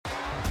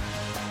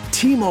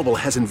T-Mobile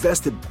has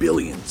invested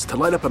billions to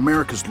light up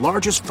America's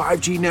largest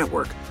 5G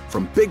network,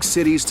 from big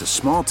cities to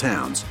small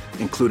towns,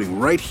 including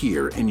right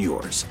here in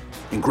yours.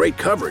 And great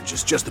coverage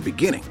is just the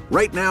beginning.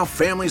 Right now,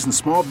 families and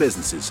small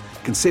businesses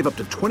can save up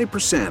to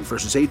 20%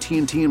 versus AT&T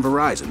and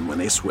Verizon when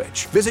they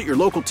switch. Visit your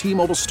local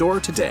T-Mobile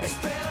store today.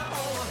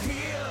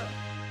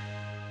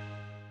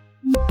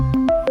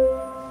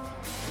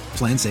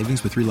 Plan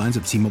savings with 3 lines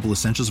of T-Mobile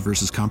Essentials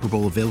versus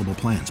comparable available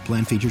plans.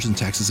 Plan features and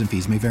taxes and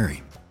fees may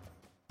vary.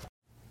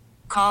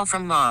 Call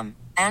from mom.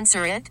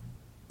 Answer it.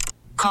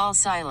 Call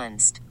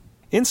silenced.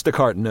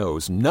 Instacart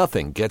knows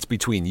nothing gets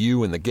between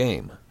you and the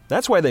game.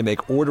 That's why they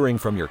make ordering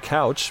from your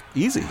couch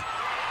easy.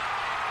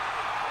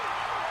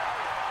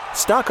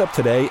 Stock up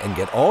today and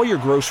get all your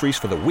groceries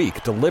for the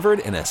week delivered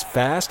in as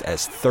fast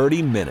as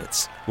 30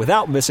 minutes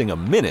without missing a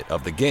minute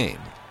of the game.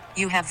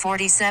 You have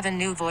 47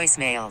 new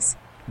voicemails.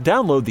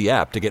 Download the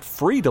app to get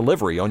free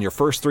delivery on your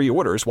first 3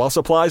 orders while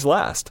supplies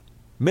last.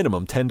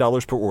 Minimum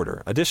 $10 per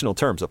order. Additional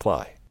terms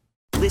apply.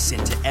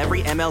 Listen to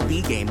every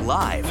MLB game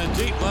live. In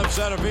the deep left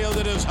center field,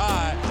 it is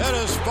high, it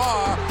is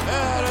far,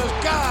 it is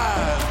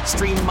gone.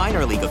 Stream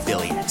minor league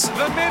affiliates.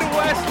 The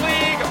Midwest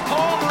League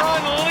home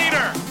run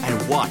leader.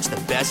 And watch the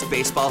best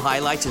baseball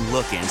highlights and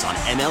look-ins on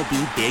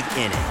MLB Big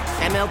Inning.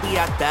 MLB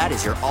At Bat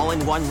is your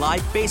all-in-one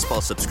live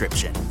baseball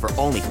subscription for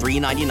only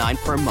 $3.99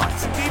 per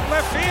month. Deep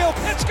left field,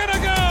 it's gonna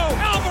go.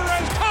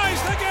 Alvarez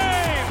ties the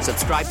game.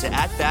 Subscribe to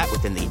At Bat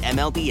within the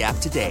MLB app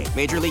today.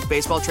 Major League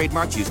Baseball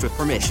trademarks used with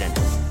permission.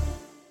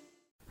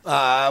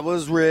 I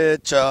was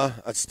rich,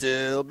 I'd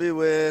still be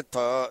with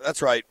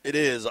That's right. It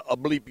is a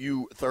Bleep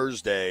You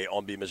Thursday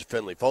on B. Mr.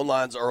 Finley. Phone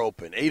lines are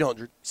open.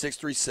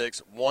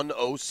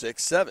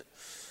 800-636-1067.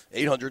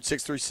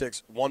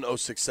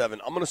 800-636-1067. I'm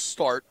going to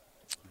start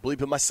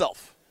bleeping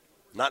myself.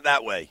 Not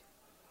that way,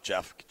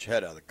 Jeff. Get your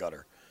head out of the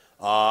gutter.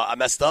 I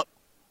messed up.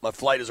 My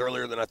flight is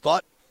earlier than I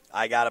thought.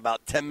 I got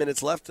about 10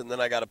 minutes left, and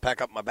then I got to pack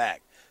up my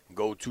bag and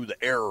go to the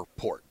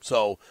airport.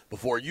 So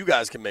before you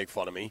guys can make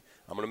fun of me,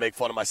 I'm going to make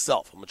fun of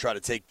myself. I'm going to try to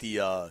take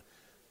the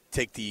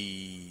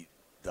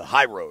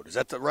high road. Is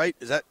that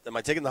am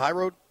I taking the high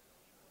road?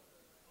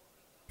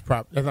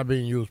 That's not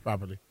being used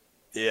properly.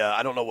 Yeah,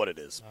 I don't know what it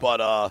is. But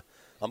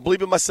I'm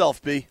bleeping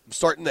myself, B. I'm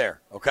starting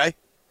there, okay?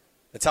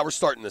 That's how we're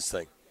starting this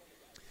thing.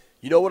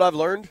 You know what I've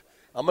learned?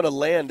 I'm going to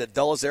land at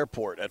Dulles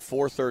Airport at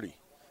 4:30.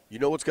 You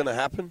know what's going to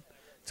happen?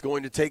 It's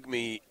going to take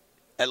me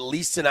at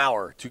least an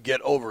hour to get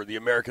over the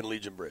American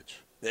Legion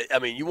Bridge. I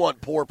mean, you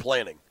want poor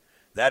planning.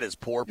 That is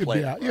poor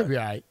planning. You'll be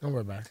all right. Don't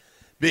worry about it.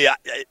 B,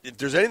 if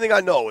there's anything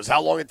I know is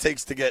how long it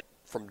takes to get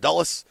from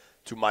Dulles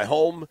to my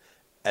home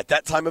at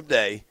that time of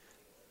day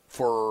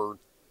for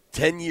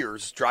 10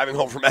 years driving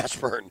home from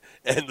Ashburn.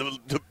 And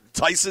the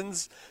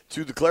Tysons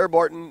to the Claire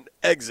Barton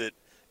exit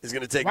is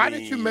going to take Why me.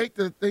 did you make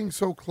the thing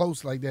so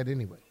close like that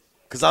anyway?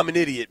 Because I'm an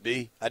idiot,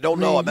 B. I don't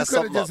know. I messed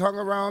something up. You could have just hung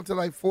around till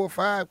like 4 or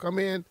 5, come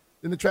in,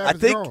 then the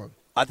traffic's gone.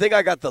 I think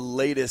I got the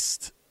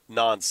latest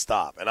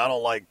nonstop, and I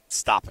don't like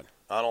stopping.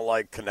 I don't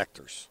like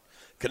connectors.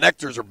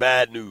 Connectors are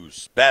bad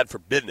news, bad for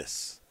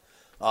business.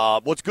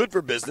 What's good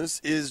for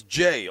business is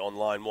Jay on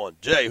line 1.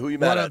 Jay, who you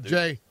mad at, dude?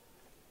 What up, Jay?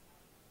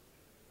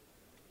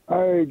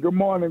 Hey, good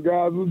morning,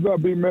 guys. What's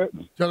up, B-Mitch?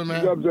 Tell him,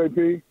 man. What's up,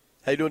 JP?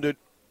 How you doing, dude?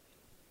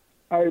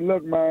 Hey,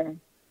 look, man.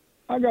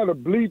 I got to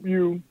bleep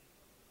you,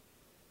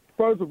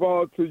 first of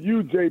all, to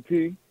you,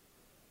 JP.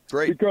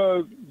 Great.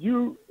 Because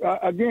you,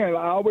 again,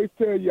 I always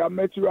tell you, I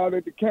met you out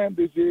at the camp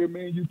this year.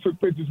 Me and you took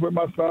pictures with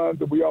my sons,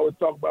 and we always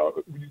talk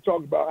about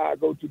how I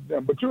go to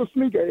them. But you're a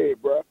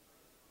sneakerhead, bro.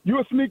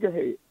 You're a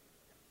sneakerhead.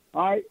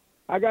 All right?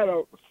 I got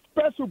a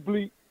special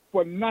bleep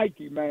for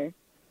Nike, man.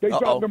 They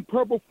dropped them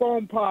purple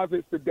foam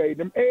posits today,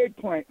 them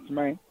eggplants,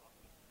 man.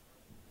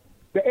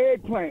 The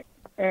eggplant.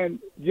 And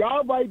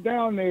y'all right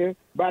down there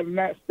by the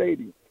Nat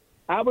Stadium.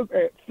 I was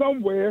at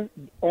somewhere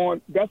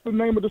on, that's the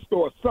name of the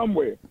store,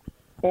 somewhere,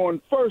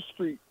 on 1st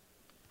Street.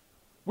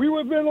 We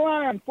was in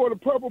line for the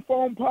purple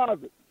foam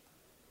posit.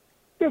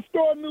 The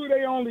store knew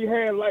they only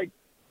had like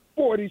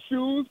 40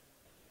 shoes.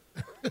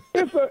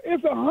 It's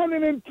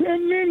 110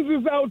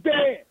 ninjas out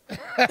there.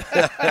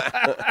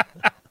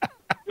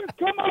 Just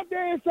come out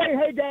there and say,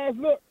 hey, guys,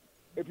 look,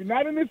 if you're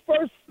not in this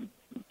first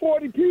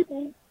 40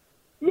 people,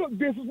 look,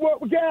 this is what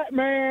we got,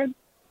 man.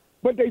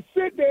 But they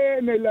sit there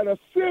and they let us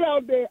sit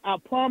out there. I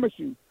promise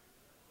you,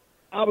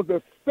 I was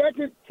the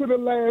second to the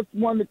last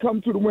one to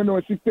come to the window,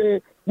 and she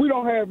said, we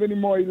don't have any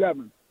more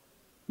 11s.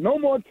 No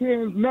more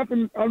 10s,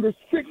 nothing under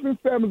 6 and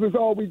 7s is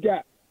all we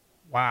got.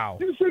 Wow.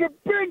 You should have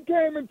been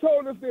came and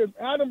told us this.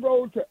 Adam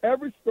rode to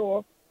every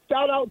store.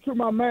 Shout out to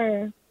my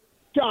man,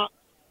 Chop,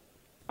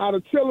 out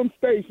of Chillum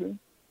Station,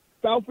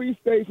 Southeast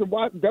Station,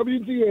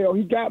 WGL.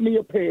 He got me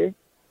a pair.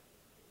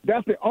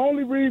 That's the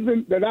only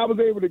reason that I was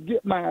able to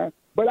get mine.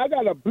 But I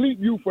got to bleep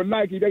you for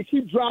Nike. They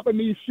keep dropping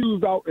these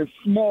shoes out in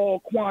small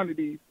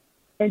quantities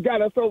and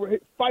got us over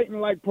fighting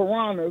like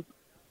piranhas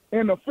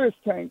in a fish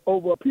tank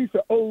over a piece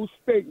of old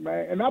steak,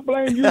 man. And I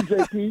blame you,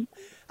 JP,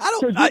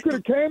 because you could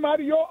have came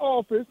out of your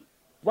office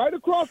right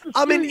across the street.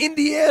 I'm in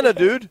Indiana,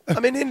 dude.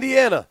 I'm in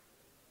Indiana.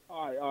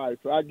 All right.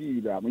 So I give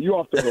you that one. You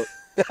off the hook.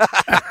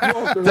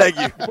 Thank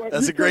you.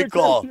 That's a great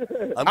call.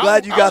 I'm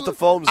glad you got the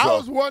foams, though. I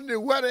was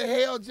wondering where the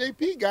hell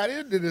JP got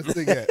into this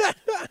thing at.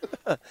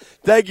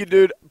 Thank you,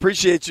 dude.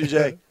 Appreciate you,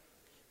 Jay.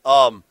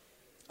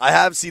 I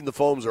have seen the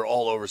foams are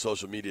all over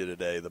social media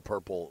today, the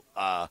purple.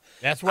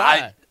 That's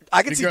why.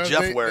 I can see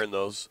Jeff wearing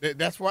those.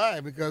 That's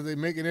why, because they're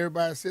making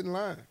everybody sit in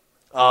line.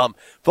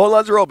 Phone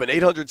lines are open,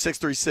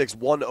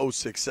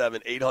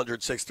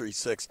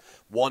 800-636-1067,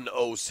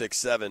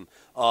 800-636-1067.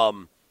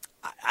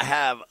 I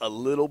have a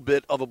little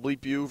bit of a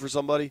bleep you for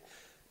somebody.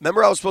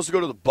 Remember I was supposed to go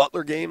to the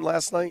Butler game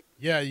last night?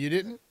 Yeah, you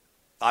didn't?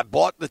 I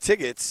bought the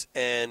tickets,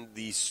 and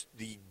the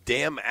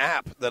damn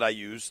app that I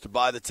used to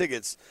buy the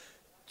tickets,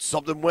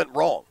 something went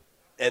wrong.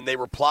 And they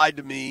replied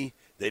to me.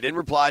 They didn't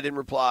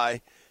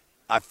reply.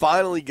 I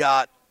finally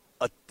got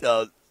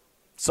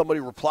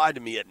somebody replied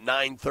to me at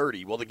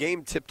 9:30. Well, the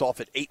game tipped off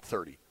at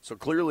 8:30, so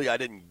clearly I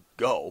didn't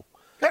go.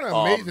 Kind of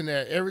amazing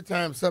that every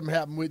time something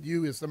happened with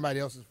you, it's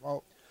somebody else's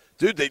fault.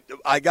 Dude,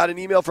 I got an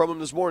email from them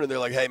this morning. They're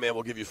like, "Hey, man,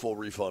 we'll give you a full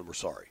refund. We're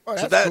sorry." Oh,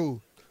 that's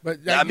cool. But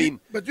I mean,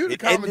 but you're the it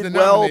common ended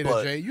denominator, well,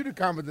 but Jay. You're the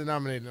common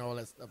denominator in all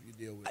that stuff you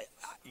deal with.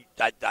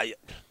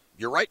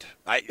 You're right.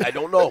 I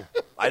don't know.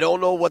 I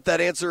don't know what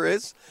that answer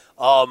is.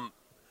 I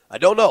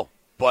don't know.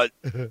 But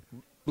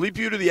bleep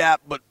you to the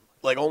app, but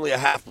like only a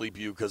half bleep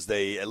you because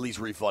they at least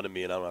refunded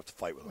me and I don't have to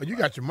fight with them. Well, you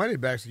got your money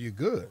back, so you're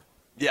good.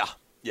 Yeah.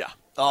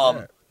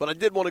 But I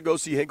did want to go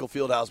see Hinkle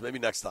Fieldhouse maybe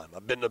next time.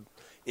 I've been to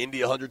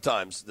Indy 100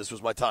 times. This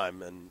was my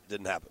time and it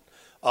didn't happen.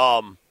 I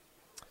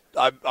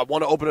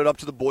want to open it up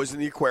to the boys in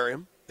the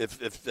aquarium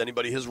if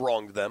anybody has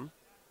wronged them,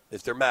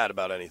 if they're mad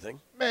about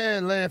anything.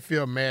 Man,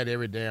 Landfill mad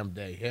every damn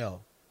day.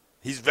 Hell.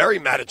 He's very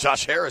mad at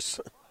Josh Harris.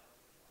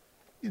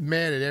 He's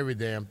mad at every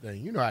damn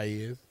thing. You know how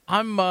he is.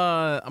 I'm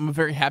a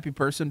very happy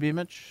person,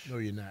 Beamich. No,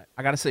 you're not.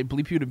 I got to say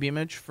bleep you to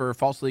Beamich for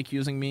falsely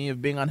accusing me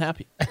of being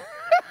unhappy.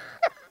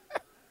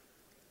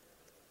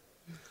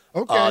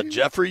 Okay.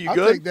 Jeffrey, you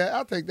good?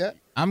 I'll take that.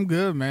 I'm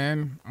good,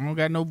 man. I don't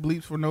got no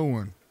bleeps for no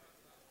one.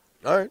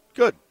 All right,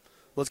 good.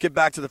 Let's get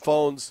back to the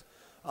phones.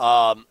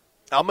 I'm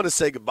going to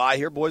say goodbye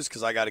here, boys,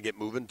 because I got to get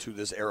moving to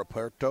this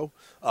aeropuerto.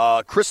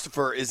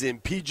 Christopher is in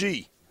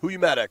PG. Who you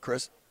mad at,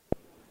 Chris?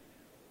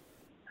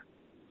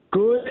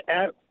 Good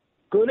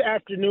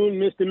afternoon,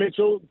 Mr.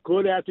 Mitchell.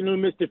 Good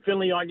afternoon, Mr.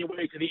 Finley, on your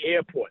way to the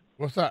airport.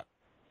 What's up?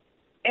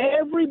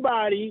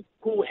 Everybody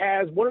who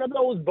has one of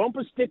those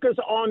bumper stickers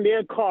on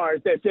their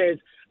cars that says,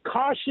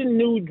 "Caution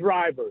new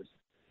drivers,"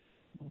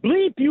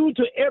 bleep you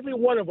to every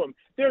one of them.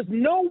 There's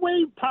no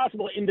way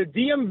possible in the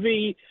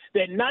DMV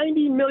that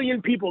 90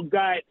 million people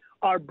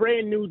are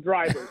brand new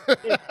drivers,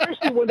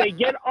 especially when they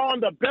get on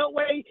the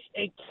Beltway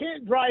and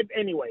can't drive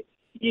anyway.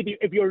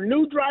 If you're a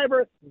new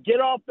driver, get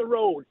off the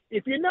road.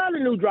 If you're not a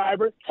new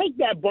driver, take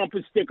that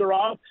bumper sticker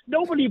off.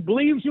 Nobody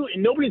believes you,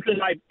 and nobody's going to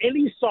drive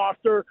any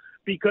softer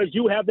because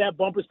you have that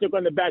bumper sticker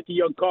on the back of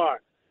your car.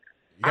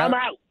 I'm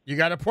out. You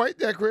got a point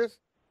there, Chris.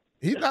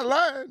 He's not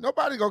lying.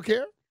 Nobody going to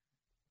care.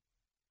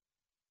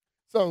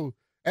 So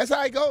that's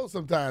how it goes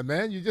sometimes,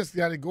 man. You just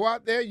got to go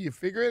out there, you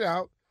figure it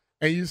out,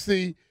 and you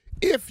see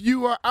if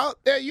you are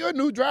out there, you're a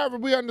new driver,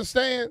 we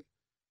understand.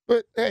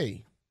 But,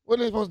 hey, what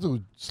are they supposed to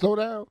do, slow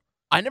down?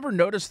 I never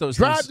noticed those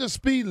things. Drive the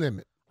speed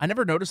limit. I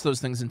never noticed those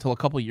things until a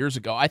couple years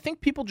ago. I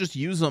think people just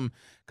use them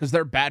because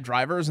they're bad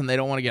drivers and they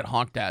don't want to get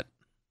honked at.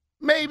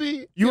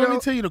 Maybe. You want me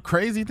to tell you the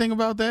crazy thing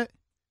about that?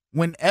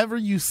 Whenever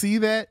you see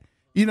that,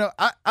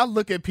 I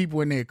look at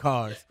people in their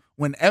cars.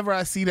 Whenever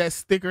I see that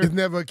sticker, it's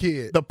never a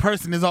kid. The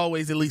person is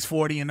always at least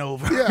 40 and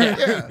over.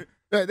 Yeah.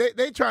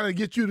 They trying to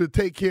get you to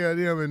take care of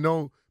them and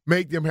don't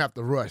make them have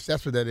to rush.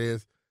 That's what that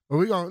is. But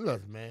we're going to,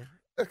 look, man,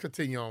 let's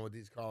continue on with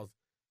these calls.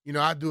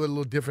 I do it a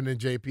little different than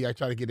JP. I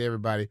try to get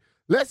everybody.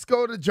 Let's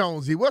go to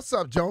Jonesy. What's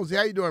up, Jonesy?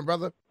 How you doing,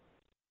 brother?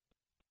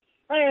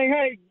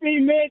 Hey,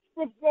 B-Mitch,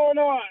 what's going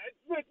on?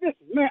 Listen,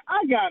 man,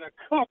 I got a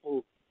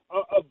couple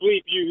of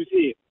bleep yous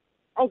here.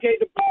 Okay,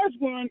 the first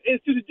one is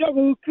to the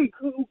juggle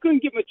who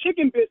couldn't get my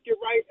chicken biscuit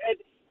right at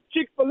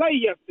Chick-fil-A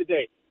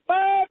yesterday.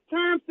 5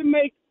 times to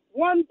make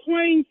one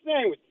plain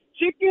sandwich.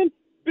 Chicken,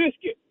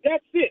 biscuit.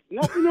 That's it.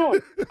 Nothing on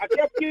it. I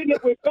kept getting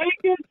it with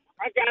bacon.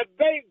 I got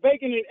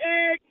bacon and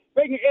egg,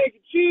 bacon, egg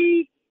and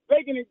cheese,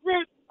 bacon and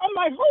grits. I'm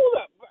like, hold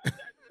up.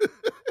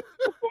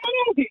 What's going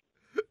on here?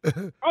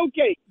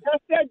 Okay,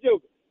 that's that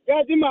joke.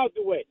 Got them out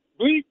the way.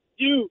 Bleep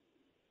you.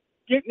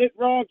 Getting it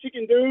wrong,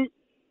 chicken dude.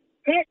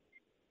 Heck,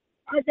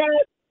 I got,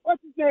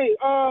 what's his name?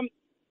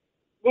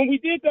 When we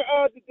did the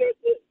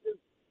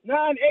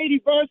 980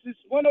 versus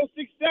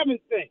 1067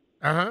 thing.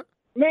 Uh-huh.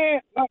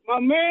 Man, my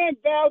man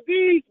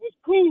Valdez was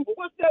cool, but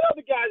what's that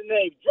other guy's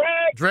name?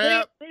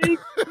 Drab.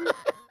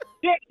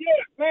 Yeah,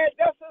 man,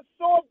 that's a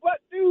sore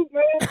butt dude,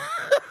 man.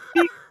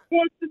 He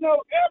wants to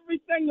know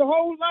everything, the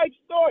whole life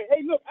story.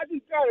 Hey, look, I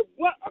just got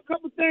a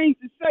couple things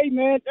to say,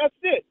 man. That's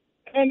it.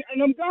 And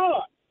I'm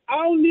gone.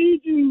 I don't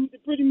need you to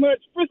pretty much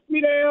frisk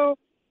me down,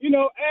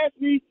 ask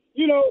me,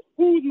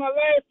 who's my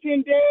last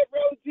 10 dead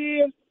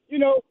relatives,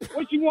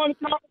 what you want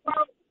to talk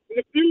about in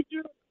the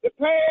future, the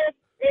past,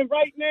 and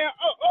right now.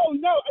 Oh,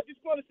 no, I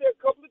just want to say a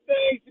couple of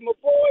things to my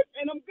boys,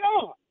 and I'm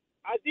gone.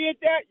 I did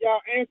that.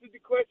 y'all answered the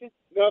question.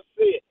 Enough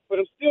said. But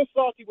I'm still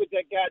salty with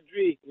that guy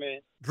Driggs, man.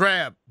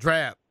 Drab.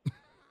 Drag.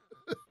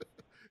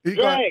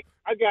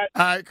 I got.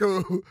 All right,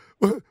 cool.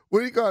 What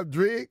do you call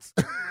Driggs?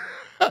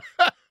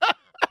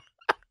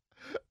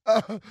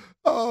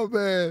 Oh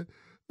man,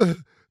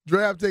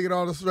 Drab taking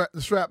all the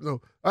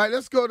shrapnel. All right,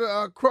 let's go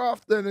to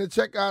Crofton and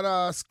check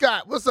out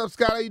Scott. What's up,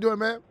 Scott? How you doing,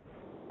 man?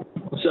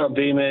 What's up,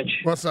 B-Mitch?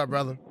 What's up,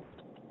 brother?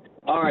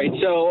 All right,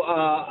 so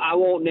I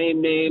won't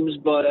name names,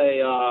 but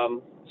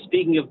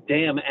speaking of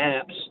damn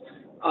apps,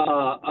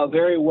 a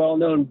very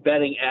well-known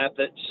betting app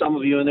that some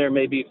of you in there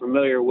may be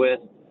familiar with.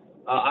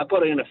 I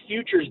put in a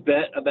futures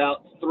bet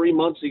about 3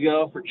 months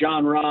ago for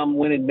John Rahm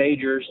winning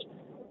majors.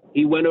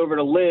 He went over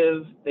to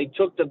Live. They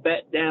took the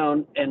bet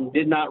down and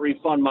did not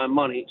refund my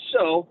money.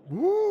 So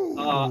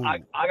I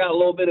got a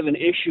little bit of an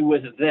issue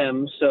with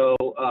them. So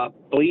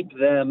bleep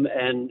them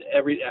and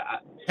every.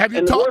 Have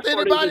you talked to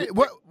anybody?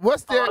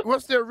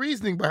 What's their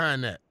reasoning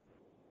behind that?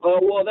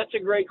 Well, that's a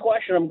great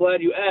question. I'm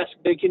glad you asked.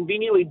 They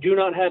conveniently do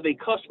not have a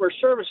customer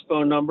service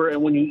phone number,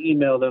 and when you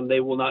email them, they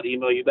will not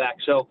email you back.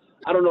 So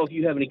I don't know if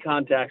you have any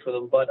contacts with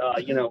them, but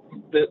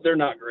they're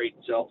not great.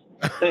 So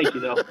thank you,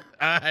 though. All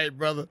right,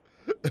 brother.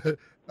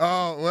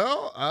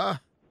 I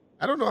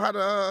don't know how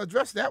to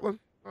address that one.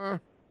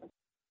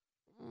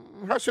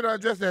 How should I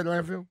address that,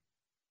 Landfill?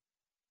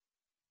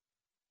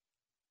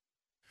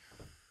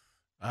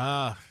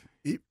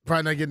 He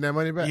probably not getting that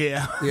money back.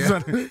 Yeah.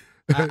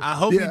 I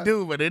hope you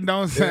do, but it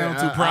don't sound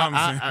too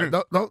promising.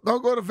 Don't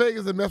go to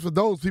Vegas and mess with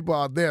those people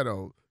out there,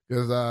 though,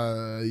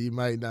 because you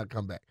might not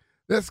come back.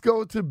 Let's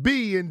go to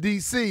B in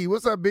D.C.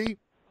 What's up, B?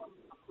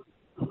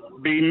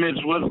 B.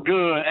 Mitch, what's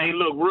good? Hey,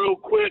 look, real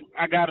quick,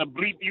 I got to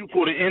bleep you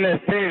for the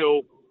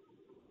NFL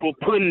for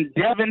putting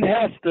Devin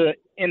Hester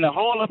in the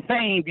Hall of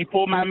Fame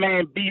before my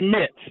man B.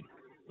 Mitch.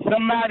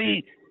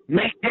 Somebody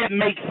make that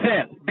make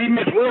sense. B.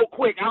 Mitch, real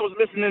quick, I was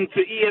listening to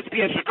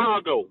ESPN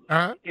Chicago,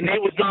 and they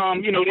was,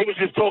 they was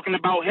just talking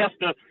about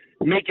Hester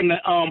making the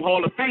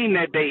Hall of Fame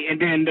that day, and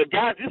then the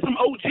guys, there's some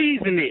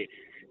OGs in there.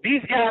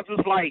 These guys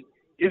was like,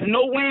 there's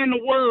no way in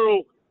the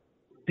world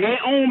their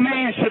own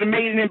man should have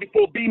made it in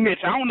before B.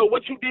 Mitch. I don't know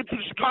what you did to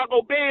the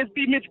Chicago Bears,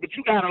 B. Mitch, but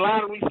you got a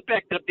lot of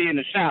respect up there in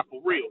the shop,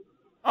 for real.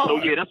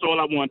 Yeah, that's all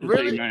I wanted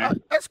to say,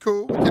 man. That's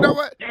cool. You know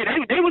what? Yeah,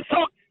 they was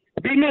talking,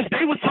 B. Mitch,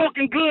 they was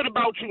talking good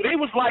about you. They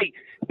was like,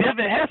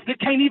 Devin Hester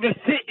can't even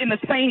sit in the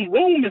same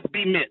room as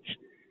B. Mitch.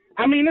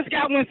 I mean, this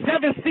guy went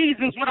 7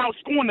 seasons without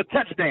scoring a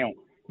touchdown.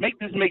 Make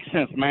this make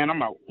sense, man.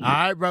 I'm out. All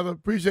right, brother.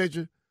 Appreciate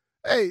you.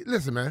 Hey,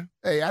 listen, man.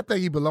 Hey, I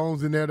think he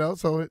belongs in there, though,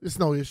 so it's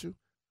no issue.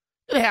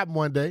 It'll happen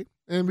one day.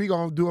 And we're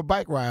going to do a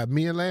bike ride,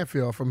 me and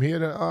Landfill, from here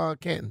to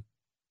Canton.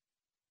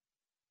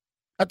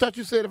 I thought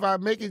you said if I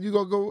make it, you're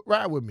going to go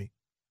ride with me.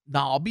 No,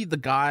 I'll be the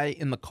guy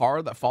in the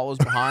car that follows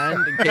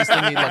behind in case they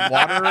need like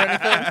water or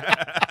anything.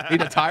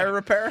 Need a tire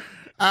repair.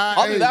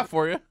 I'll do that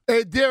for you.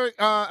 Hey, Derek,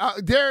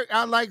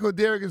 I like where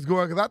Derek is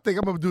going because I think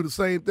I'm going to do the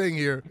same thing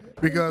here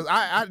because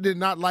I did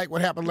not like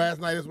what happened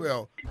last night as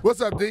well. What's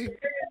up, D?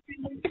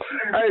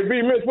 Hey,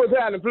 B. Mitch, what's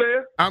happening,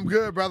 player? I'm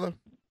good, brother.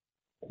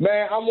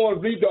 Man, I'm going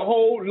to beat the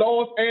whole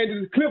Los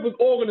Angeles Clippers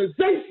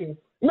organization.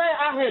 Man,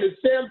 I had a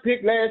 7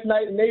 pick last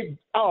night, and they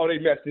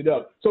messed it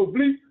up. So,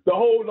 bleep the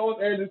whole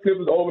Los Angeles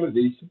Clippers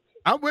organization.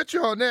 I'm with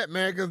you on that,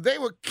 man, because they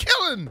were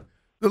killing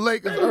the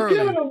Lakers early.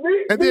 Killing them,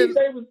 and then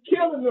they was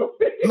killing them.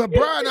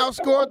 LeBron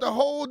outscored the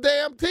whole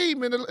damn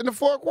team in the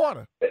fourth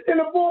quarter. In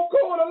the fourth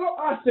quarter,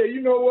 I said,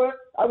 you know what?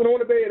 I'm going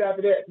to bed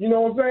after that. You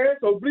know what I'm saying?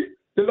 So, bleep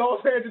the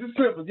Los Angeles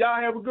Clippers. Y'all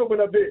have a good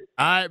one up there.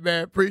 All right,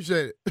 man.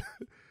 Appreciate it.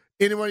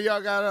 Anyone of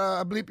y'all got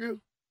a bleep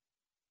you?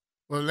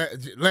 Well,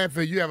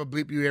 Landfill, you have a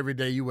bleep you every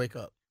day you wake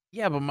up.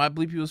 Yeah, but my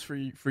bleep you was for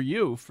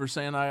you for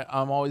saying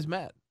I'm always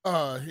mad.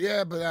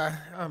 Yeah, but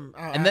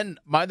and then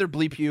my other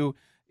bleep you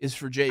is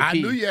for JP. I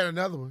knew you had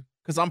another one.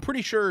 Because I'm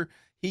pretty sure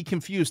he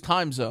confused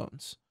time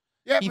zones.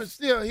 Yeah, but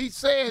still, he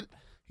said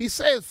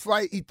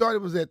flight, he thought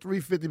it was at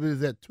 3:50, but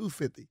it's at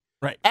 2:50.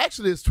 Right.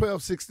 Actually, it's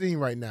 12:16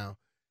 right now.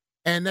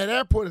 And that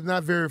airport is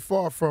not very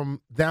far from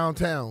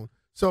downtown.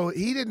 So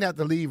he didn't have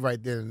to leave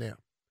right then and there.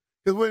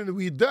 Because when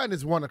we're done,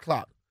 it's 1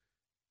 o'clock.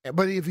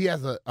 But if he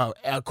has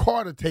a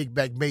car to take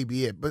back,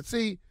 maybe it. But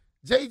see,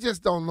 Jay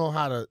just don't know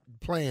how to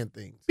plan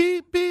things.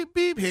 Beep, beep,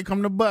 beep. Here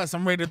come the bus.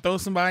 I'm ready to throw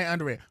somebody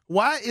under it.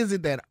 Why is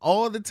it that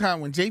all the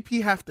time when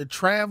JP have to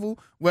travel,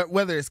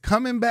 whether it's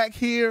coming back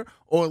here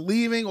or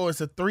leaving or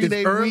it's a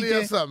 3-day early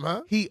weekend, or something,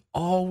 huh? He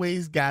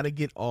always got to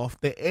get off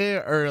the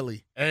air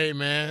early. Hey,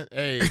 man.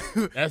 Hey,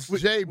 that's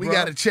Jay, bro. We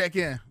got to check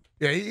in.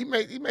 Yeah, he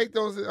make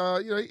those,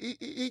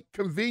 he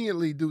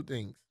conveniently do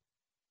things.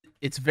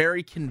 It's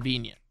very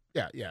convenient.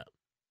 Yeah.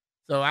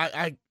 So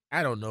I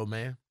don't know,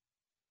 man.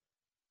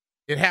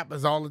 It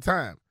happens all the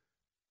time.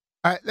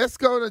 All right, let's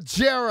go to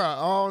Jera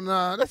on.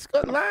 Let's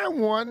go to line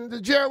 1.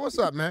 Jera, what's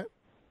up, man?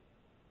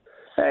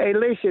 Hey,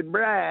 listen,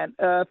 Brian.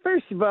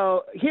 First of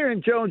all,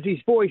 hearing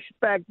Jonesy's voice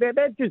back there,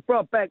 that just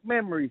brought back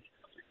memories.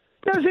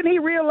 Doesn't he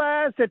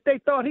realize that they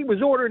thought he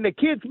was ordering a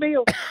kid's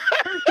meal?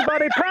 First of all,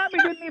 they probably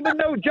didn't even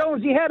know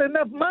Jonesy had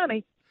enough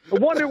money. I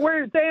wonder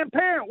where his damn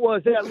parent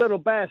was, that little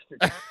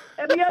bastard.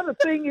 And the other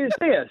thing is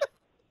this.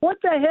 What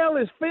the hell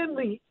is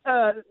Finley?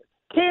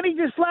 Can't he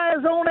just fly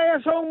his own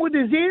ass home with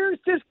his ears?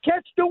 Just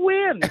catch the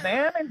wind,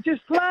 man, and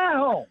just fly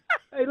home.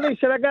 Hey,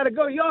 listen, I got to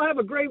go. Y'all have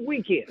a great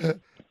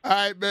weekend. All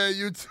right, man.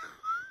 You too.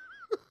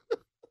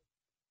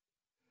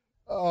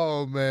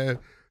 Oh, man.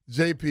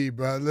 JP,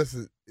 bro,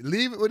 listen.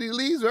 When he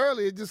leaves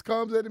early, it just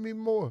comes at him even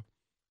more.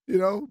 You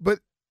know? But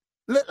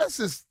let's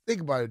just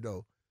think about it,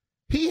 though.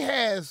 He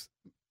has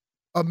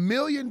a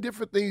million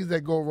different things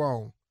that go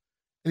wrong,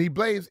 and he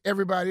blames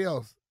everybody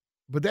else.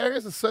 But there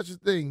is such a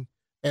thing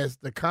as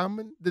the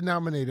common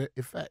denominator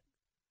effect.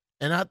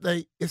 And I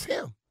think it's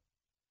him.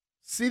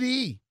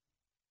 CDE.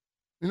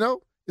 You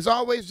know? It's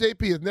always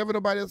JP. It's never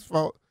nobody else's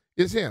fault.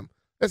 It's him.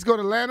 Let's go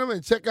to Lanham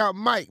and check out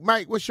Mike.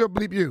 Mike, what's your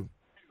bleep you?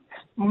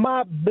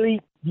 My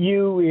bleep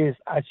you is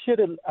I should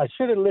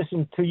have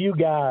listened to you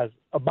guys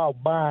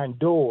about buying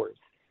doors.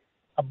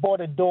 I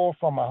bought a door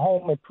from a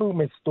home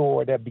improvement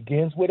store that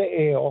begins with an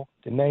L.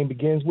 The name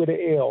begins with an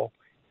L.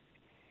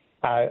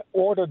 I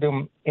ordered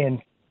them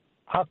in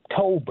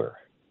October,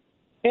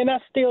 and I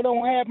still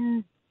don't have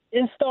them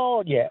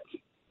installed yet.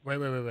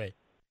 Wait.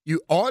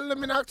 You ordered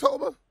them in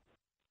October?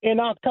 In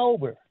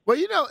October. Well,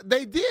 you know,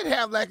 they did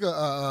have like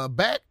a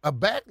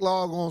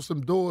backlog on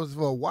some doors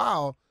for a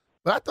while,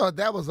 but I thought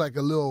that was like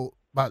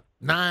about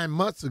 9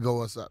 months ago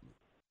or something.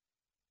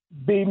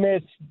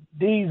 B-Mitch,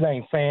 these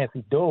ain't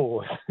fancy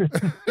doors.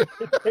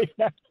 they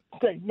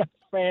not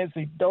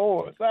fancy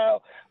doors.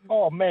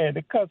 Oh, man,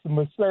 the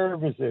customer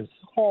service is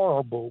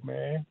horrible,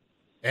 man.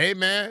 Hey,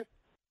 man,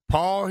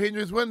 Paul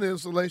Henry's window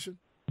installation.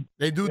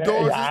 They do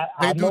doors.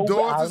 They do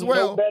doors as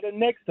well. I'll know better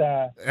next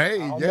time.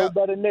 Hey, I'll know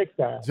better next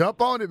time.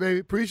 Jump on it, baby.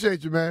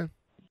 Appreciate you, man.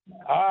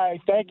 All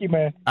right, thank you,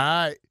 man. All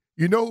right.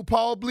 You know who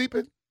Paul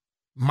bleeping?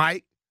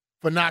 Mike,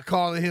 for not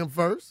calling him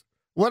first.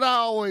 What I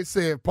always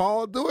say, if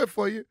Paul do it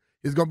for you,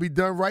 it's going to be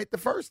done right the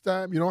first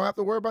time. You don't have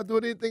to worry about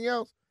doing anything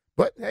else.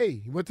 But,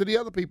 hey, he went to the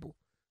other people.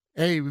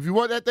 Hey, if you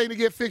want that thing to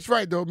get fixed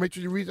right, though, make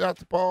sure you reach out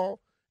to Paul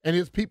and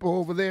his people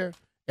over there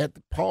at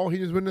the Paul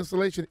Henry's Window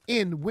Installation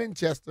in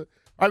Winchester.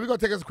 All right, we're going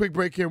to take us a quick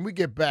break here, and we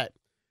get back.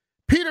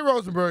 Peter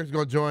Rosenberg is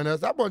going to join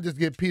us. I want to just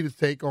get Peter's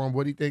take on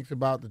what he thinks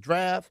about the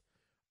draft.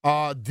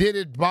 Did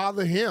it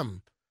bother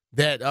him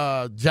that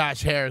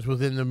Josh Harris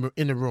was in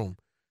the room?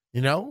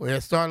 You know,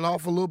 it started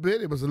off a little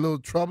bit. It was a little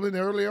troubling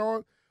early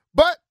on.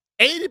 But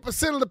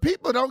 80% of the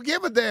people don't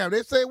give a damn.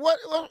 They say, what?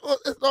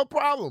 It's no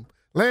problem.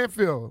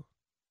 Landfill,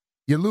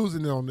 you're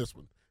losing it on this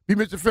one. Be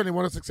Mr. Finley,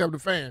 106.7 The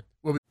Fan.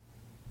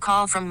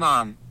 Call from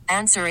mom.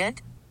 Answer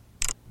it.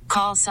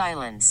 Call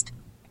silenced.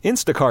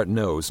 Instacart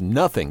knows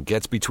nothing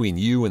gets between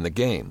you and the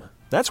game.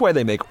 That's why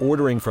they make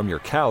ordering from your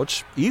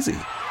couch easy.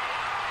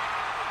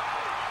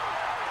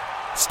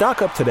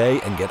 Stock up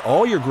today and get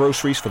all your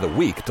groceries for the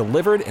week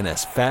delivered in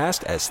as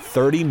fast as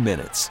 30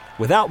 minutes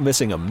without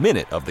missing a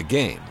minute of the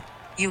game.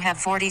 You have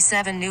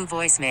 47 new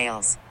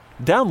voicemails.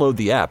 Download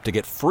the app to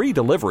get free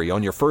delivery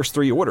on your first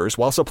 3 orders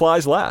while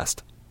supplies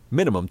last.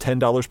 Minimum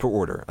 $10 per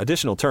order.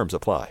 Additional terms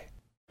apply.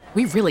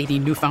 We really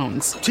need new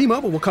phones.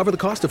 T-Mobile will cover the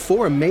cost of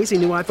 4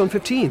 amazing new iPhone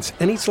 15s,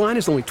 and each line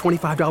is only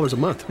 $25 a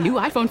month. New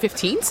iPhone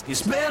 15s?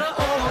 It's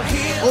better over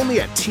here.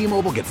 Only at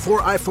T-Mobile, get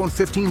 4 iPhone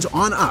 15s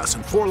on us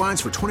and 4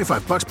 lines for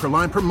 $25 per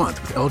line per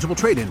month with eligible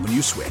trade-in when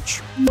you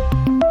switch.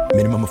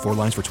 Minimum of 4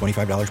 lines for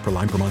 $25 per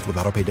line per month with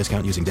autopay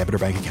discount using debit or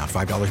bank account.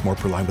 $5 more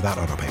per line without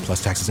autopay,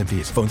 plus taxes and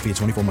fees. Phone fee at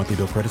 24 monthly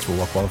bill credits for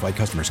well-qualified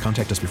customers.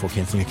 Contact us before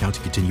canceling account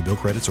to continue bill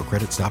credits or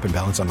credit stop and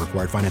balance on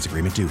required finance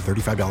agreement due.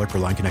 $35 per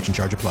line connection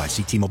charge applies.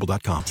 See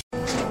T-Mobile.com.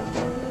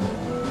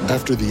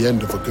 After the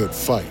end of a good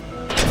fight,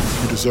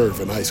 you deserve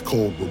an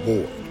ice-cold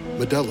reward.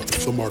 Modelo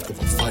is the mark of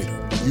a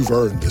fighter. You've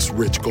earned this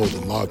rich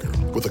golden lager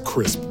with a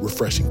crisp,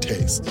 refreshing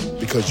taste.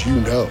 Because you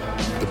know,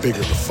 the bigger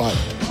the fight,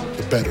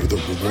 the better the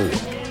reward.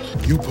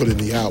 You put in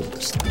the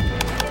hours,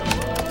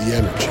 the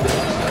energy,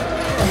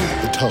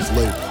 the tough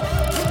labor.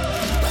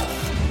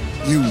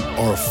 You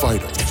are a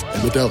fighter,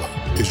 and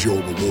Modelo is your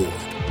reward.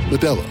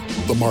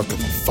 Modelo, the mark of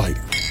a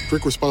fighter.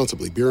 Drink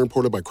responsibly. Beer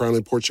imported by Crown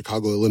Imports,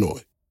 Chicago,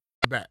 Illinois.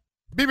 Back.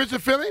 Be Mr.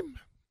 Philly,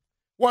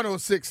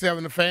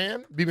 106.7 The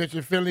Fan. Be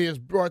Mr. Philly is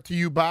brought to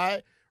you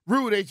by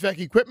Rude HVAC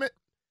Equipment.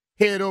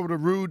 Head over to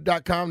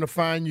rude.com to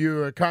find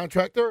your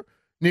contractor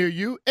near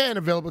you and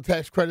available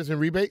tax credits and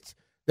rebates.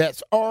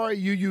 That's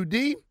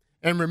RUUD.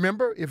 And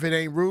remember, if it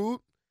ain't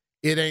rude,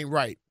 it ain't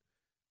right.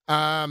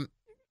 I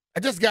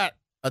just got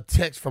a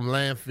text from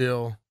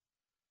Landfill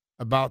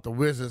about the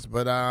Wizards,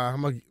 but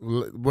I'm going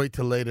to wait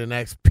till later and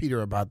ask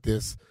Peter about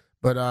this.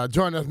 But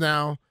join us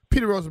now,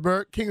 Peter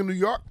Rosenberg, King of New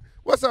York.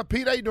 What's up,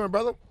 Pete? How you doing,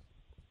 brother?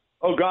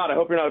 Oh, God, I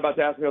hope you're not about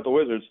to ask me about the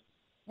Wizards.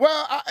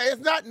 Well,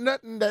 it's not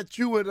nothing that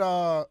you would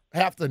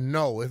have to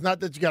know. It's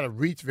not that you got to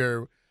reach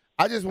very.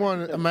 I just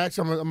want to, I'm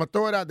going to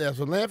throw it out there.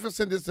 So Landfill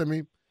sent this to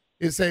me.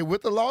 It say,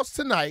 with the loss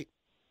tonight,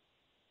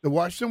 the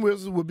Washington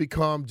Wizards would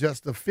become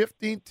just the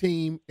 15th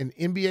team in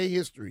NBA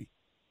history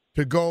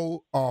to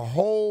go a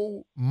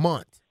whole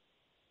month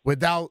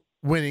without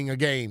winning a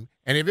game.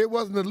 And if it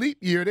wasn't a leap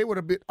year, they would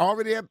have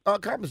already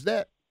accomplished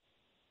that.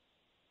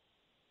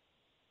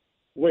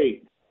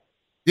 Wait.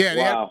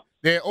 Yeah,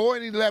 they're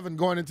 0-11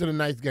 going into the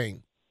ninth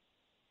game.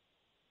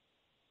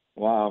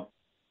 Wow.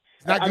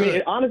 Not I good.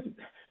 mean, honestly,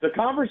 the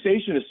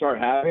conversation to start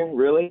having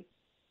really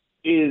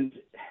is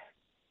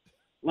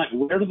like,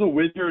 where do the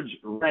Wizards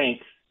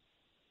rank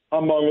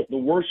among the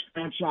worst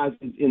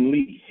franchises in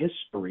league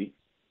history?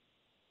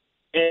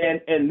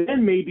 And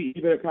then maybe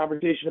even a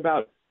conversation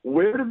about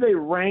where do they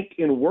rank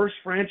in worst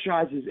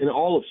franchises in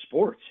all of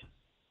sports?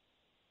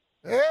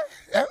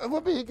 It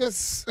would be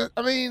because,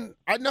 I mean,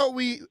 I know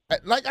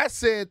like I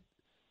said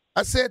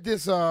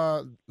this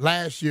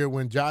last year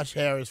when Josh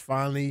Harris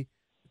finally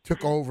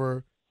took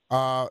over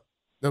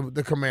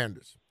the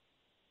Commanders.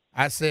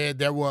 I said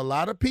there were a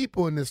lot of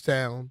people in this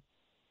town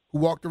who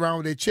walked around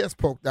with their chest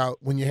poked out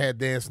when you had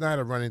Dan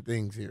Snyder running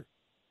things here.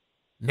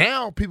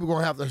 Now people are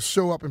going to have to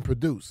show up and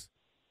produce.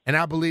 And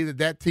I believe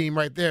that team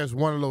right there is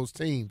one of those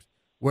teams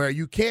where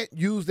you can't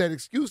use that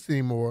excuse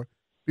anymore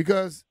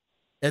because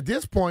at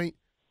this point,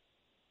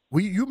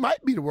 you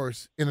might be the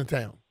worst in the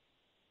town.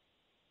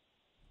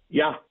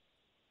 Yeah.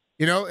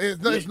 You know,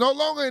 it's no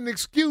longer an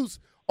excuse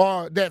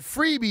or that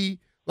freebie,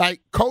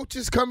 like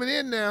coaches coming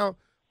in now.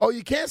 Oh,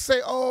 you can't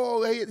say,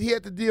 oh, he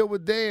had to deal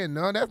with Dan.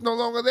 No, that's no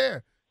longer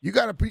there. You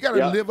gotta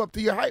live up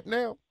to your hype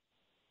now.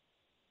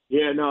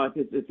 Yeah, no,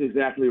 it's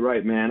exactly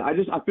right, man. I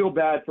feel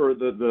bad for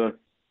the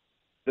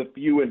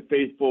few and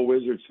faithful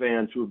Wizards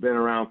fans who have been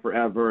around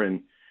forever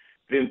and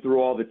been through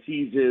all the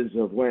teases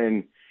of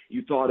when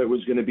you thought it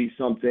was going to be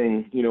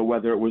something, you know,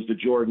 whether it was the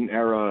Jordan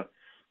era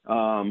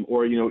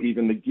or, you know,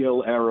 even the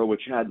Gill era,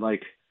 which had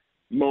like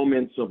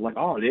moments of like,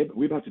 oh,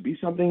 we about to be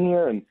something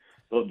here, and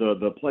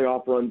the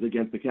playoff runs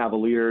against the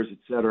Cavaliers, et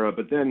cetera.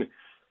 But then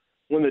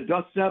when the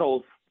dust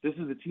settles, this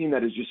is a team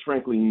that is just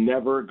frankly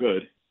never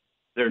good.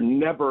 They're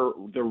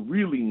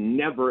really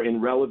never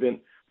in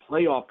relevant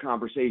playoff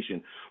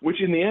conversation,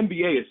 which in the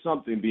NBA is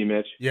something,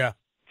 B-Mitch. Yeah.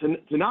 To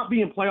not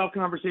be in playoff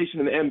conversation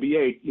in the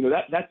NBA, you know,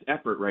 that's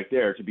effort right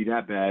there to be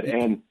that bad.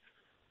 And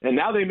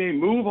now they may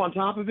move on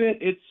top of it.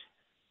 It's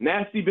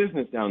nasty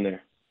business down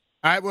there.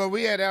 All right, well,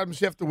 we had Adam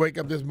Schefter wake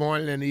up this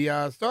morning, and he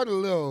started a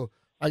little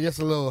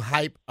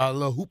hype, a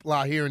little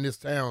hoopla here in this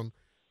town,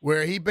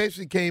 where he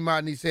basically came out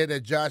and he said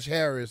that Josh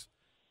Harris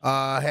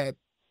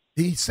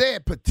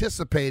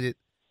participated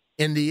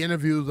in the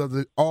interviews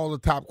of all the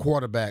top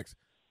quarterbacks.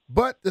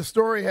 But the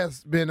story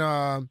has been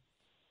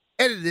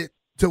edited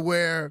to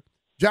where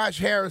Josh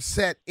Harris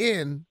sat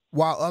in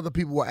while other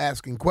people were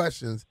asking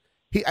questions.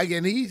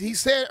 He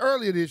said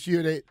earlier this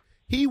year that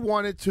he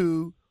wanted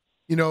to,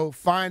 you know,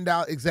 find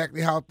out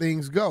exactly how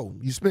things go.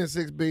 You spend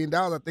 $6 billion,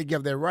 I think you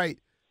have that right.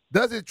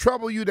 Does it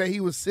trouble you that he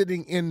was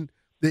sitting in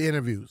the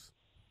interviews?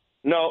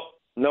 No,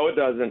 it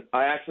doesn't.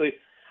 I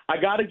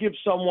got to give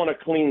someone a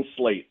clean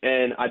slate,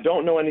 and I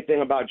don't know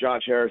anything about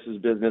Josh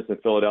Harris's business in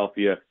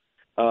Philadelphia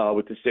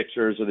with the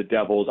Sixers or the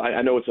Devils.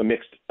 I know it's a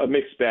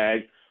mixed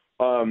bag,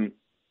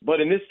 but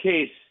in this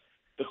case,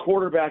 the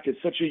quarterback is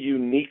such a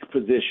unique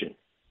position.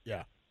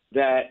 Yeah.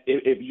 That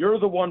if you're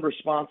the one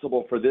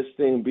responsible for this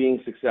thing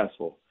being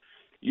successful,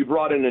 you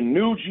brought in a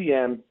new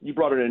GM, you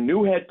brought in a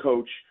new head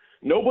coach.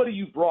 Nobody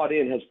you brought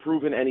in has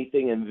proven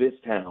anything in this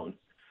town.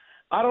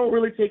 I don't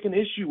really take an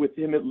issue with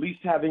him at least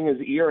having his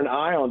ear and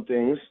eye on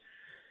things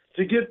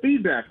to give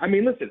feedback. I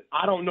mean, listen,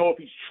 I don't know if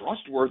he's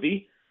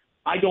trustworthy.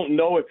 I don't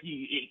know if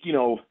he, you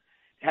know,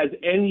 has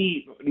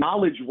any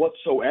knowledge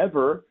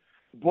whatsoever.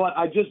 But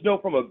I just know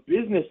from a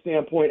business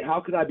standpoint,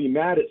 how could I be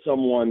mad at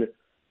someone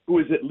who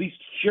is at least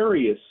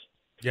curious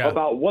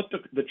about what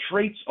the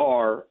traits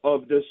are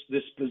of this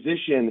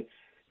position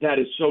that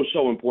is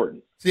so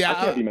important? See, I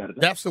can't be mad at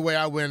that. That's the way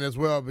I went as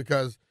well,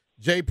 because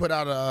Jay put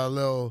out a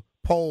little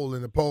poll,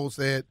 and the poll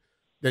said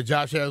that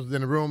Josh Harris was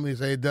in the room. He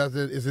said,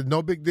 is it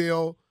no big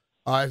deal?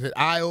 Is it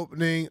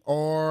eye-opening,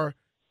 or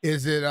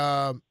is it,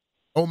 oh,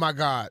 my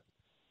God?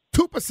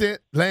 2%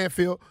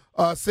 landfill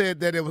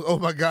said that it was, oh,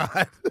 my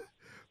God.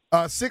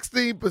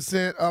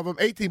 16% of them,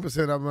 18%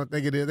 of them, I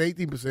think it is,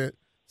 18%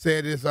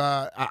 said it's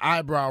an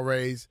eyebrow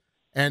raise,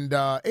 and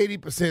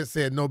 80%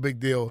 said no big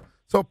deal.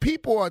 So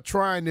people are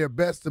trying their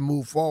best to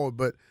move forward,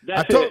 but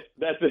That's it.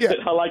 Yeah.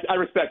 I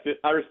respect it.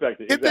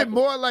 Isn't it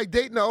more like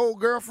dating an old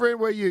girlfriend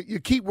where you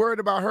keep worried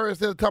about her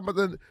instead of talking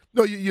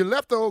about you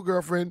left the old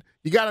girlfriend,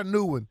 you got a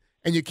new one,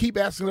 and you keep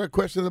asking her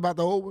questions about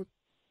the old one?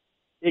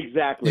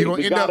 Exactly. You're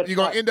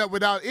gonna end up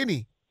without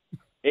any.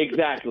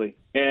 Exactly.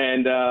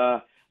 And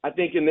I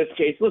think in this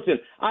case, listen,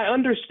 I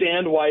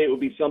understand why it would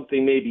be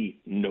something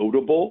maybe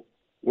notable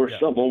where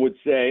someone would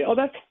say, oh,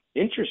 that's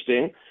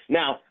interesting.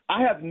 Now,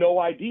 I have no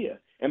idea.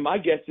 And my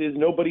guess is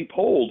nobody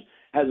polled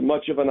has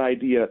much of an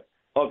idea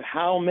of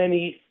how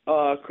many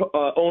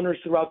owners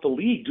throughout the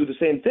league do the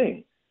same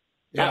thing.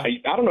 Yeah.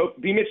 I don't know.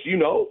 B-Mitch, do you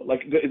know?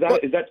 Like, is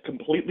that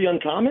completely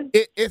uncommon?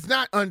 It's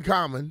not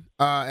uncommon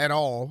at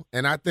all.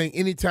 And I think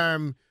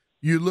anytime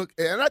you look –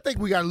 and I think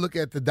we got to look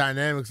at the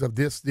dynamics of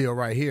this deal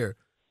right here.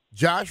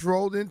 Josh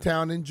rolled in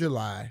town in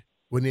July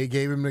when they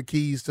gave him the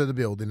keys to the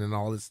building and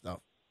all this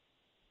stuff.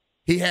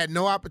 He had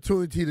no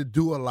opportunity to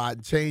do a lot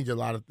and change a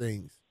lot of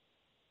things.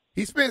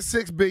 He spent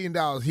 $6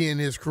 billion, he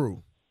and his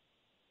crew.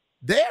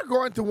 they're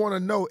going to want to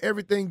know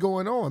everything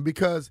going on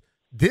because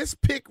this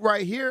pick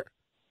right here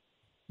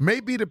may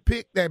be the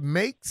pick that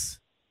makes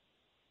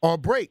or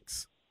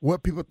breaks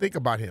what people think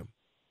about him.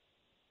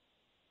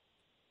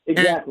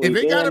 Exactly. And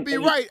if it got to be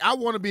right, I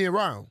want to be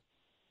around.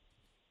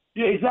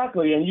 Yeah,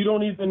 exactly. And you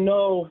don't even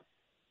know.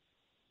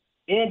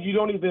 And you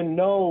don't even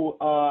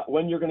know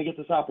when you're going to get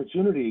this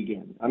opportunity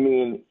again. I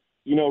mean,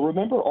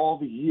 remember all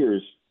the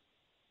years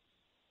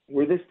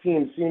where this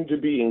team seemed to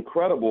be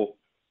incredible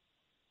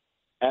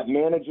at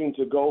managing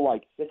to go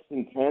like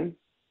 6-10.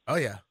 Oh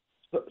yeah.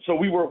 So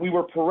we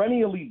were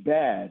perennially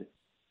bad,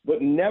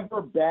 but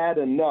never bad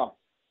enough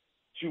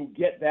to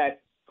get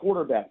that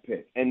quarterback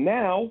pick. And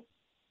now,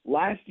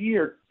 last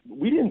year,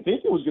 we didn't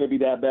think it was going to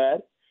be that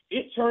bad.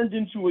 It turned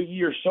into a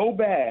year so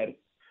bad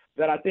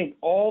that I think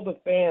all the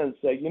fans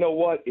say, you know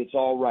what, it's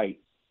all right.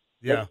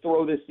 Yeah. Let's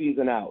throw this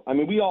season out. I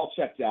mean, we all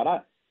checked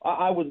out.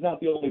 I was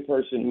not the only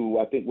person who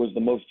I think was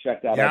the most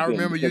checked out. Yeah, I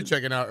remember you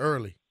checking out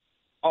early.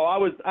 Oh,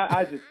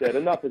 I just said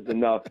enough is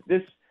enough.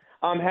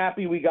 I'm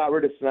happy we got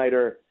rid of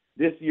Snyder.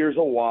 This year's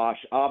a wash.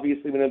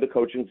 Obviously, we know the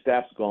coaching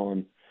staff's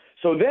gone.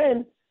 So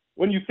then,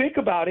 when you think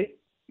about it,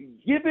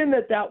 given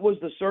that was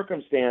the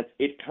circumstance,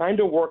 it kind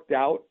of worked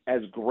out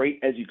as great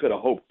as you could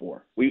have hoped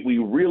for. We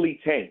really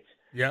tanked.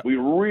 Yeah. We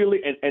really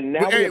and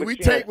now we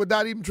tanked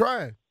without even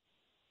trying.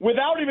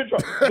 Without even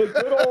trying. The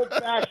good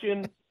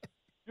old-fashioned,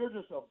 you're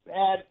just a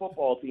bad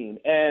football team.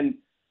 And,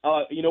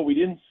 we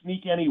didn't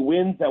sneak any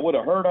wins that would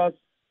have hurt us.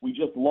 We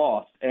just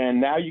lost. And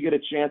now you get a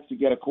chance to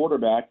get a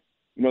quarterback.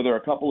 There are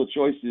a couple of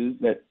choices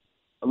that,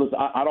 listen,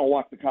 I don't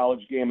watch the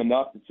college game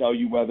enough to tell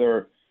you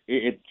whether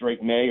it's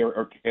Drake May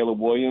or Caleb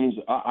Williams.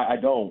 I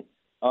don't.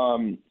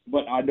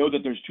 But I know that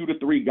there's 2 to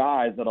 3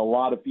 guys that a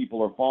lot of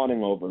people are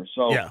fawning over.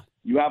 So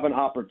you have an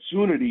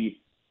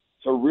opportunity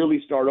to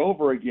really start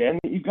over again.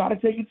 You've got to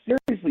take it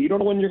seriously. You don't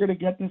know when you're going to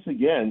get this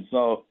again.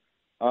 So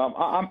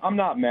I'm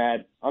not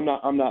mad. I'm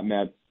not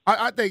mad.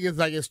 I think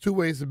it's 2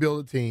 ways to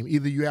build a team.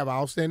 Either you have an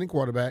outstanding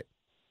quarterback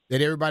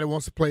that everybody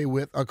wants to play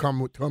with or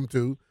come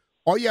to,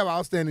 or you have an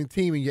outstanding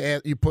team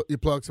and you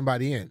plug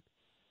somebody in.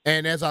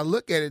 And as I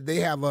look at it, they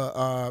have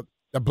a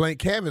blank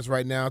canvas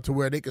right now to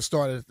where they can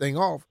start the thing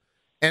off.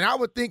 And I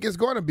would think it's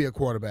going to be a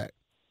quarterback.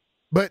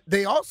 But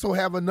they also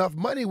have enough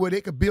money where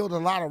they could build a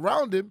lot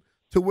around him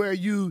to where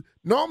you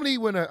normally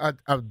when a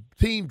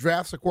team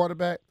drafts a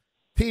quarterback,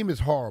 team is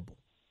horrible.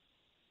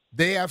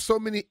 They have so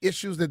many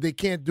issues that they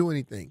can't do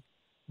anything.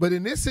 But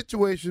in this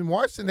situation,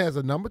 Washington has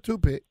a number 2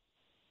 pick.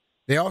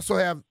 They also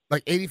have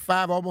like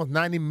 $85, almost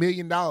 $90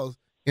 million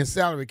in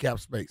salary cap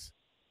space.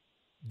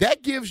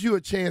 That gives you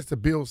a chance to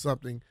build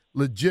something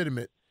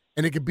legitimate,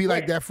 and it could be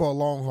like that for a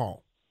long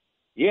haul.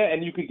 Yeah,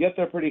 and you could get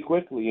there pretty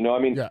quickly.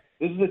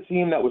 This is a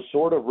team that was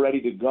sort of ready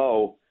to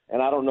go,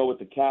 and I don't know what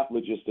the cap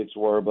logistics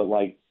were, but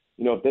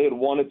if they had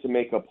wanted to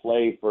make a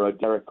play for a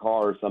Derek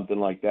Carr or something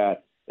like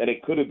that, then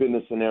it could have been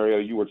the scenario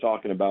you were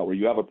talking about where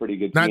you have a pretty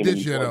good team. Not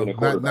this year,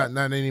 though.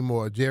 Not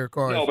anymore. Derek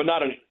Carr. No, but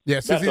not any.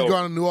 Yeah, since he's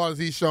gone to New Orleans,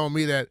 he's shown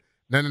me that,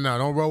 no,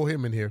 don't roll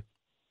him in here.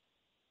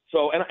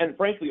 So, and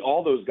frankly,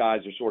 all those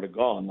guys are sort of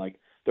gone.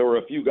 There were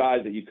a few guys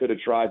that you could have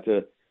tried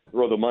to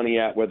throw the money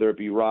at, whether it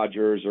be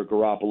Rodgers or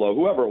Garoppolo,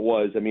 whoever it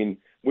was. I mean,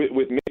 with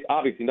me,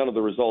 obviously none of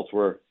the results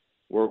were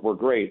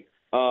great.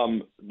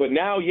 But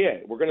now,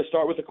 we're going to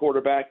start with the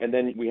quarterback, and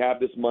then we have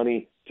this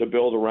money to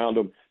build around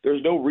him.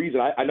 There's no reason.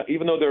 I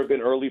even though there have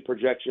been early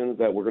projections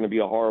that we're going to be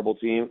a horrible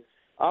team,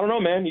 I don't know,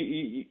 man.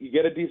 You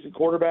get a decent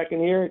quarterback in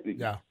here.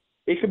 Yeah.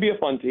 It could be a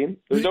fun team.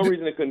 There's no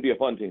reason it couldn't be a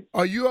fun team.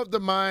 Are you of the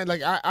mind,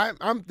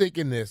 I'm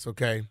thinking this,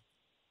 okay?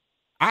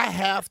 I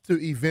have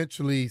to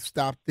eventually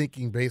stop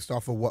thinking based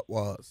off of what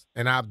was,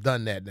 and I've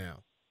done that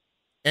now.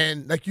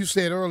 And like you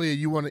said earlier,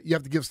 you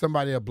have to give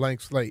somebody a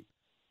blank slate.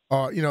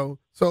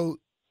 So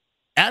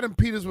Adam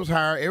Peters was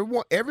hired.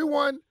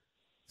 Everyone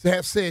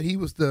has said he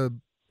was the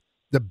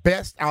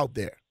best out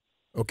there,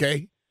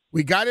 okay?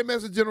 We got him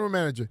as a general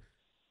manager.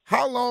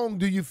 How long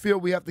do you feel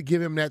we have to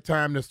give him that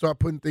time to start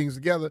putting things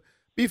together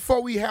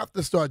before we have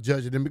to start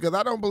judging him? Because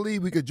I don't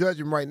believe we could judge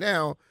him right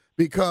now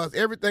because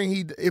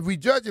if we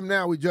judge him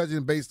now, we judge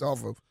him based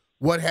off of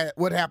what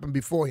happened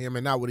before him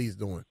and not what he's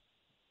doing.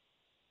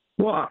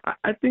 Well,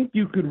 I think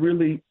you could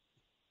really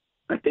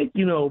 – at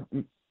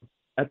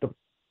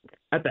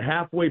the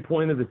halfway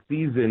point of the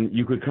season,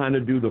 you could kind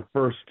of do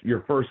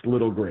your first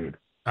little grade.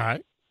 All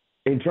right.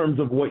 In terms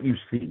of what you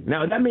see.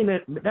 Now, that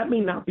may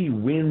not be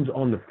wins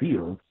on the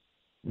field,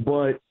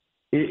 but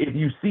if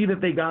you see that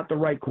they got the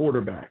right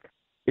quarterback,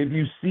 if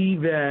you see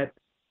that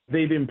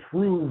they've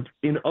improved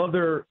in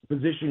other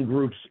position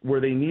groups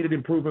where they needed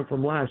improvement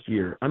from last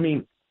year, I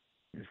mean,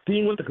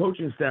 seeing what the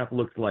coaching staff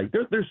looks like,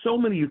 there's so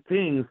many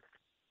things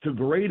to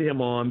grade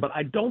him on, but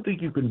I don't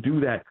think you can do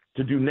that.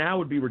 To do now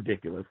would be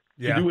ridiculous.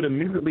 Yeah. To do it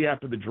immediately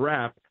after the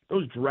draft,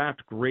 those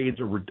draft grades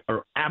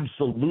are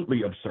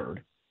absolutely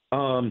absurd.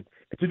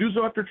 To do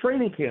so after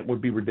training camp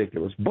would be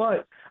ridiculous.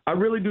 But I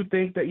really do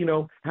think that,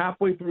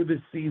 halfway through this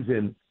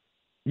season,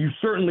 you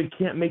certainly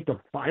can't make the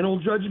final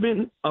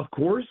judgment, of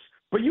course,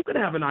 but you can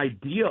have an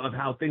idea of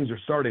how things are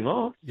starting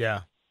off.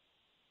 Yeah.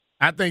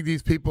 I think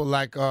these people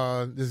like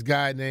this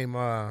guy named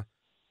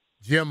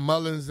Jim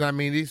Mullins. I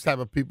mean, these type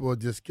of people are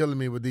just killing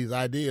me with these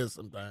ideas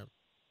sometimes.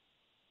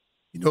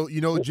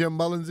 You know who Jim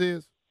Mullins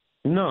is?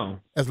 No.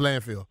 That's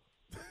Landfill.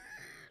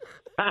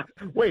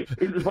 Wait,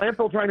 is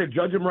Landfill trying to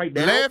judge him right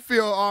now?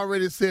 Landfill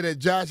already said that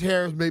Josh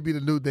Harris may be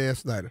the new Dan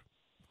Snyder.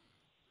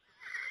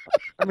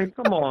 I mean,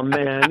 come on,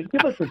 man.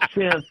 Give us a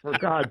chance, for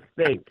God's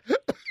sake.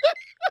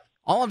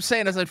 All I'm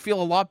saying is I'd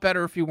feel a lot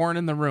better if you weren't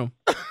in the room.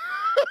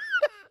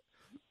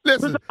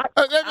 Listen,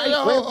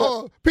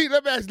 Pete,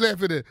 let me ask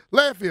Landfill this.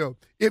 Landfill,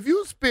 if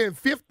you spend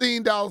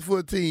 $15 for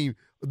a team,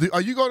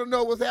 are you going to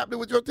know what's happening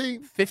with your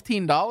team?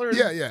 $15?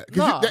 Yeah.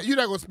 Because you're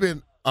not going to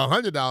spend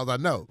 $100, I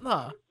know.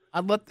 No.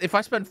 If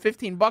I spend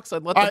 $15,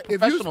 I'd let the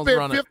professionals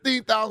run it. If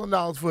you spend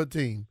 $15,000 for a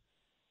team,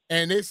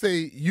 and they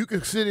say you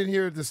can sit in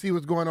here to see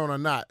what's going on or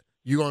not,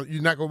 you're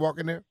not going to walk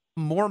in there?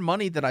 The more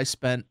money that I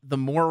spent, the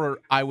more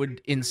I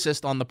would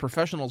insist on the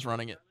professionals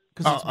running it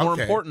because it's more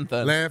important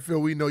than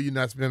Landfill. We know you're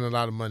not spending a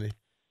lot of money,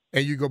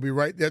 and you're gonna be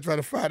right there trying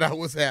to find out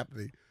what's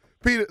happening.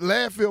 Peter,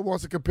 Landfill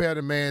wants to compare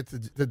the man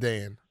to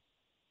Dan.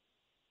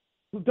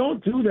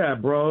 Don't do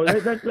that, bro.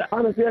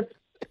 Honestly,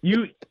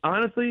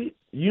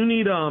 you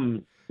need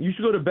you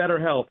should go to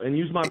BetterHelp and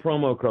use my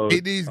promo code.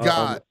 He needs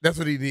God. That's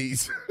what he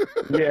needs.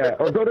 Yeah,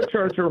 or go to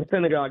church or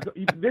synagogue.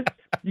 You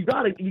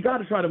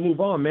gotta try to move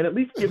on, man. At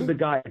least give the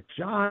guy a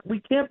shot. We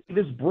can't be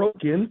this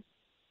broken.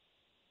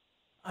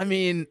 I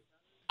mean,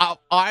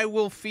 I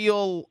will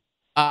feel.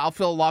 I'll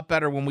feel a lot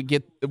better when we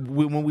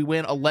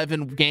win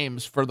 11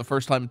 games for the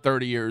first time in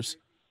 30 years.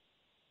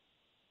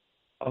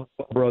 Oh,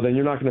 bro, then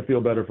you're not going to feel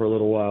better for a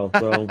little while.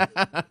 So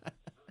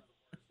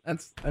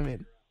it's how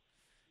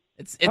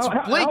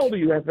old are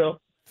you, Phil?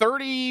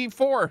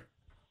 34.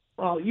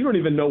 Oh, you don't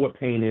even know what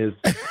pain is.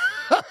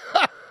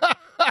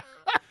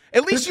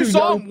 At least you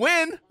saw him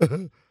win.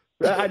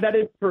 That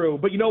is true.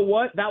 But you know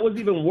what? That was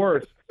even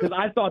worse because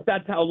I thought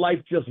that's how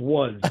life just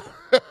was.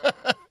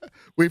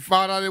 We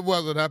found out it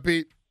wasn't, huh,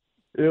 Pete?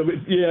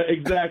 Yeah,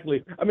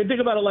 exactly. I mean,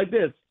 think about it like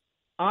this.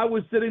 I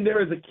was sitting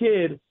there as a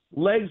kid,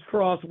 legs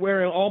crossed,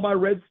 wearing all my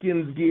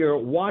Redskins gear,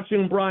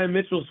 watching Brian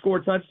Mitchell score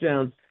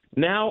touchdowns.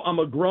 Now I'm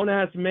a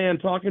grown-ass man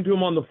talking to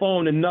him on the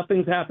phone, and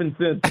nothing's happened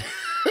since.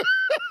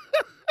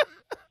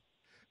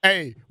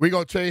 Hey, we're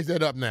going to change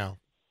that up now.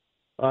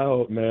 I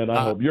hope, man.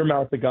 I hope. Your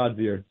mouth to God's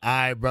ear. All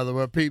right, brother.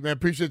 Well, Pete, man,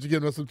 appreciate you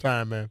giving us some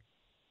time, man.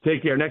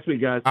 Take care. Next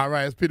week, guys. All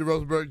right, it's Peter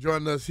Rosenberg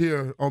joining us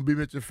here on B.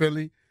 Mitchell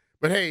Philly.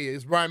 But, hey,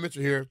 it's Brian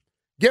Mitchell here.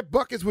 Get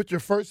buckets with your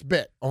first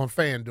bet on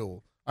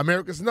FanDuel,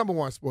 America's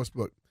 #1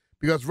 sportsbook.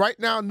 Because right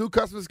now, new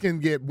customers can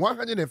get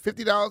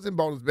 $150 in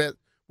bonus bets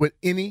with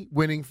any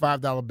winning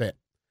 $5 bet.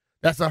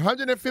 That's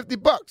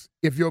 $150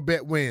 if your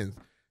bet wins.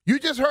 You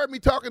just heard me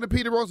talking to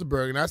Peter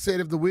Rosenberg, and I said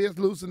if the Wiz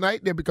lose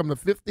tonight, they'll become the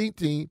 15th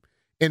team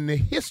in the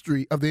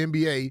history of the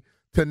NBA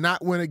to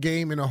not win a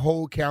game in a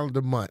whole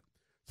calendar month.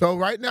 So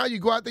right now, you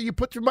go out there, you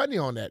put your money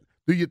on that.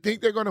 Do you think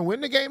they're going to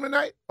win the game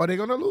tonight, or they're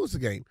going to lose the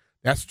game?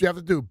 That's what you have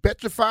to do.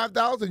 Bet your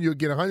 $5, and you'll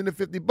get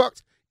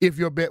 $150 if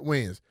your bet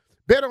wins.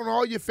 Bet on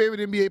all your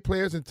favorite NBA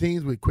players and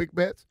teams with quick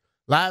bets,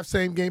 live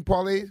same-game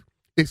parlays,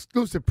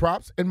 exclusive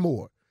props, and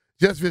more.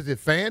 Just visit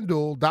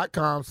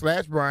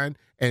FanDuel.com/Brian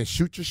and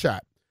shoot your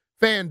shot.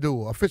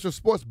 FanDuel, official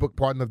sportsbook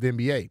partner of the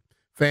NBA.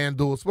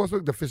 FanDuel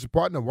Sportsbook, the official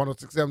partner of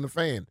 106.7 The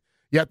Fan.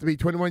 You have to be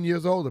 21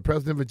 years old or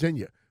present in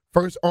Virginia.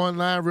 First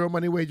online real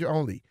money wager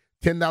only.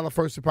 $10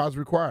 first deposit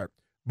required.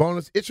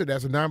 Bonus issued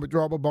as a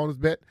non-withdrawable bonus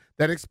bet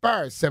that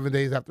expires 7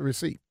 days after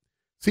receipt.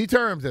 See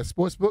terms at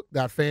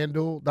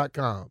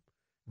sportsbook.fanduel.com.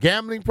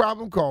 Gambling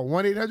problem? Call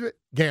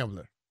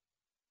 1-800-GAMBLER.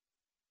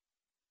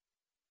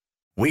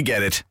 We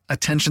get it.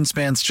 Attention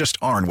spans just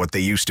aren't what they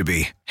used to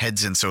be.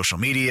 Heads in social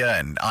media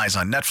and eyes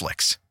on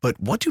Netflix. But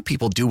what do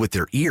people do with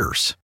their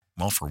ears?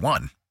 Well, for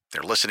one,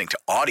 they're listening to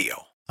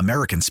audio.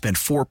 Americans spend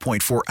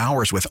 4.4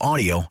 hours with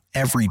audio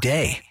every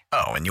day.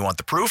 Oh, and you want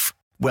the proof?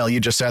 Well, you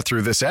just sat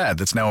through this ad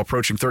that's now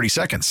approaching 30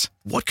 seconds.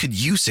 What could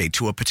you say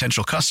to a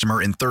potential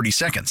customer in 30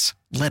 seconds?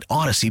 Let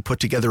Odyssey put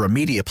together a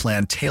media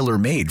plan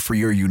tailor-made for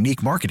your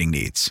unique marketing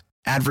needs.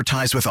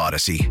 Advertise with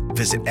Odyssey.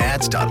 Visit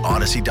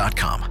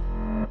ads.odyssey.com.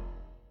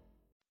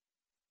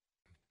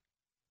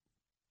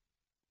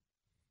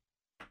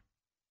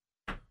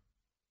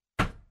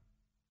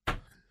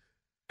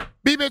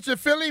 B. Mitchell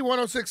Philly,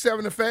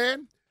 106.7 The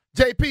Fan.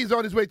 JP's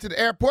on his way to the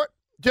airport.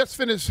 Just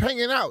finished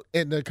hanging out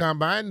in the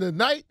combine.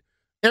 Tonight,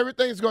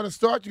 everything's going to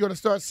start. You're going to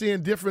start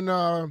seeing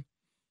different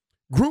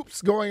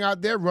groups going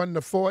out there running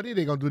the 40.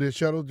 They're going to do their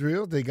shuttle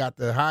drills. They got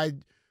the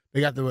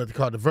what they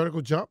call the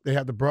vertical jump. They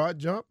have the broad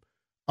jump.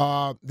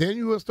 Then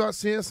you will start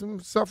seeing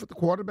some stuff with the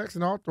quarterbacks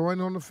and all throwing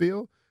on the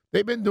field.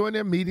 They've been doing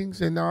their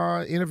meetings and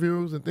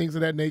interviews and things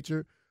of that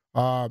nature,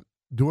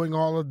 doing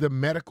all of the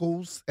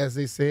medicals, as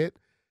they said.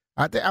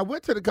 I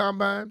went to the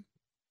combine.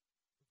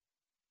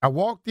 I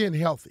walked in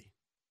healthy.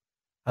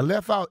 I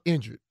left out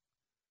injured.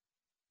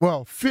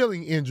 Well,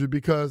 feeling injured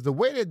because the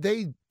way that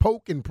they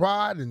poke and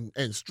prod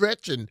and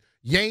stretch and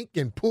yank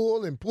and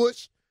pull and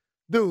push,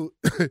 dude,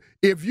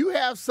 if you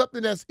have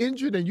something that's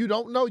injured and you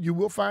don't know, you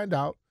will find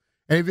out.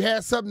 And if you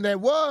had something that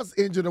was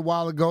injured a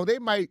while ago, they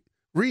might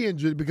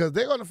re-injure it because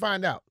they're going to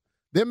find out.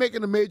 They're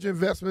making a major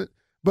investment,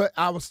 but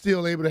I was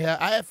still able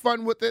to I had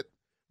fun with it,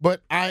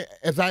 but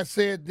as I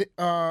said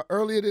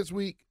earlier this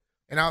week,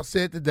 and I'll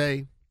say it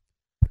today,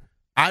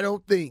 I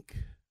don't think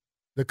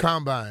the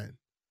Combine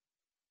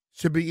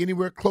should be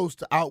anywhere close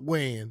to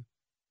outweighing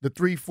the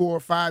 3, 4,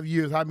 5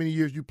 years, how many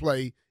years you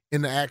play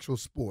in the actual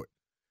sport.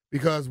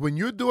 Because when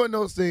you're doing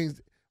those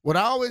things, what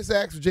I always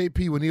ask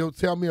JP when he'll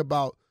tell me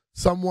about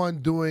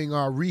someone doing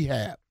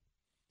rehab,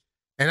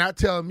 and I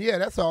tell him, yeah,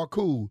 that's all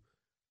cool.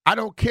 I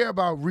don't care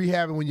about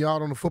rehabbing when you're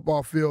out on the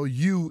football field,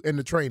 you and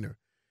the trainer.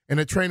 And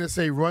the trainer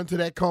say, run to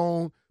that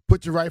cone,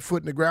 put your right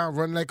foot in the ground,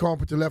 run to that cone,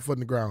 put your left foot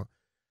in the ground.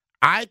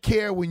 I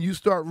care when you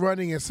start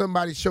running and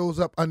somebody shows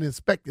up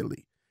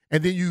unexpectedly,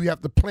 and then you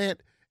have to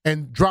plant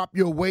and drop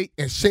your weight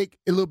and shake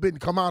a little bit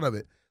and come out of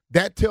it.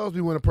 That tells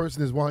me when a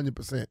person is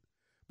 100%.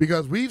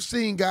 Because we've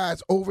seen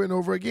guys over and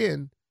over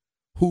again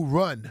who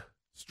run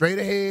straight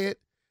ahead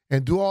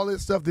and do all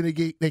this stuff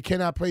that they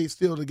cannot play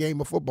still the game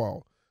of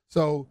football.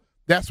 So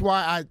that's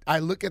why I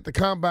look at the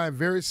Combine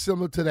very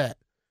similar to that.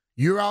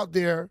 You're out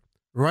there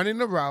running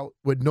the route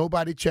with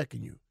nobody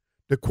checking you.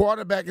 The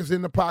quarterback is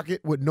in the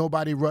pocket with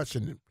nobody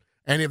rushing him.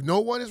 And if no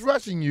one is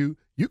rushing you,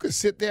 you could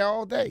sit there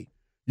all day.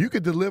 You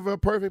could deliver a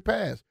perfect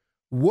pass.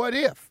 What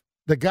if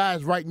the guy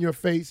is right in your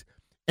face,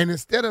 and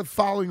instead of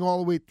following all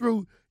the way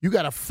through, you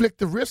got to flick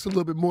the wrist a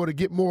little bit more to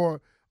get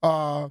more,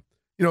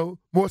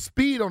 more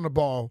speed on the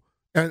ball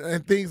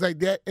and things like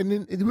that. And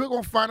then we're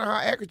going to find out how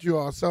accurate you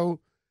are. So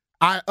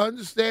I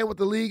understand what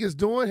the league is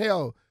doing.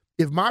 Hell,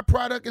 if my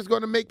product is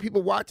going to make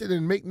people watch it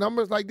and make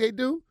numbers like they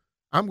do,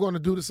 I'm going to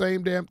do the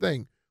same damn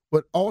thing.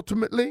 But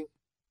ultimately,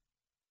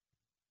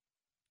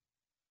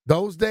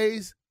 those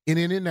days in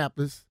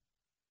Indianapolis,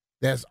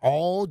 that's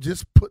all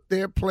just put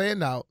their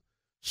plan out,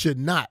 should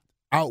not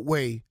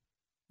outweigh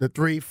the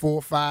 3,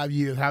 4, 5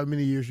 years, how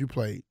many years you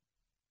played.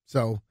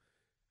 So,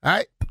 all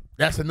right,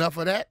 that's enough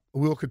of that.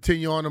 We'll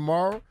continue on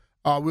tomorrow.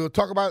 We'll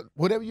talk about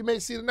whatever you may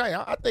see tonight.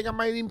 I think I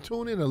might even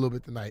tune in a little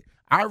bit tonight.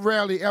 I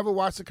rarely ever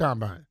watch the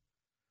Combine.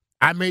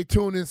 I may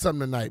tune in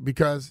something tonight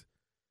because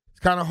it's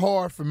kind of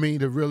hard for me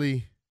to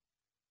really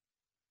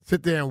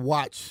sit there and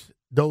watch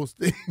those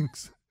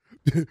things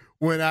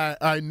when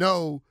I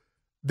know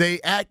they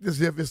act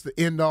as if it's the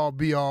end-all,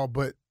 be-all,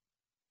 but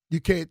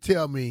you can't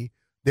tell me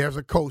there's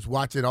a coach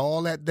watching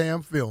all that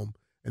damn film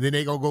and then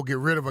they going to go get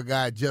rid of a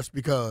guy just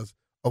because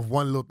of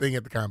one little thing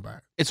at the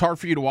Combine. It's hard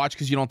for you to watch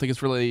because you don't think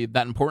it's really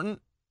that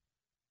important?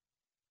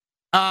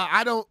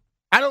 I don't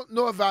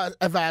know if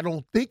I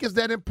don't think it's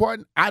that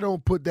important. I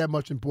don't put that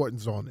much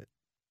importance on it.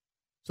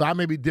 So I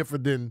may be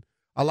different than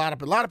a lot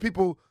of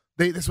people.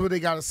 That's what they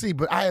got to see,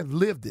 but I have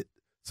lived it.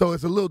 So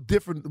it's a little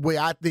different the way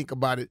I think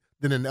about it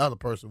than the other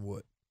person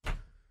would.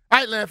 All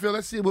right, Landfill,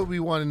 let's see what we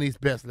won in these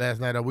bets last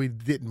night or we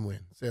didn't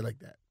win. Say it like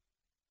that.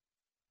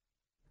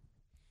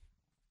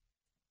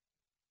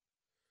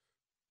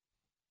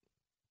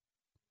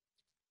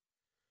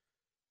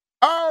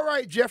 All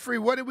right, Jeffrey,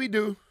 what did we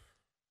do?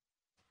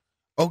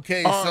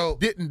 Okay, so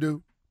didn't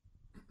do.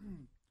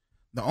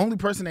 The only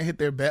person that hit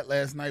their bet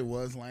last night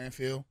was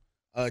Landfill.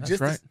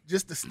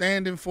 Just the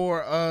standing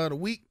for the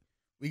week.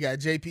 We got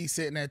JP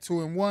sitting at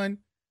 2-1.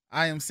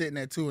 I am sitting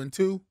at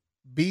 2-2.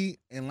 B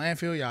and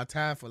Landfill, y'all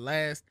tied for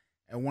last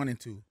at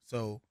 1-2.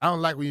 So I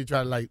don't like when you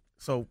try to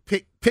So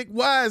pick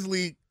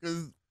wisely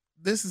because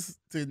this is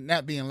to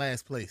not be in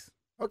last place.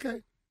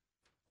 Okay.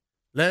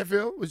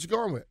 Landfill, what you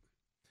going with?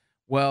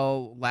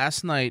 Well,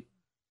 last night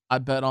I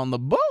bet on the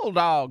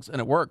Bulldogs and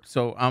it worked.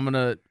 So I'm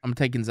gonna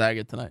take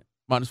Gonzaga tonight.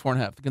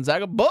 -4.5. The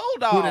Gonzaga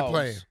Bulldogs. Who they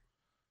playing?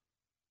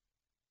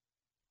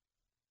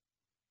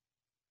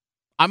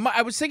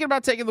 I was thinking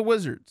about taking the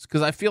Wizards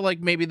because I feel like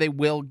maybe they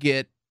will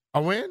get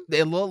a win.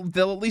 They'll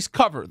at least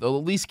cover. They'll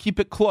at least keep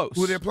it close.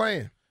 Who they're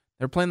playing?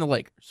 They're playing the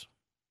Lakers.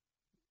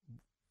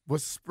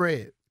 What's the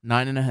spread?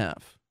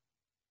 9.5.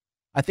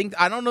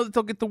 I don't know that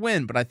they'll get the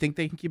win, but I think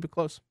they can keep it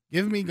close.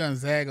 Give me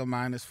Gonzaga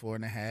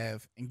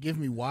 -4.5 and give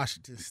me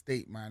Washington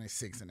State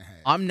 -6.5.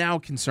 I'm now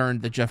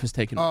concerned that Jeff has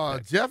taken.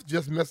 Jeff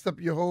just messed up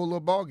your whole little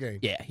ball game.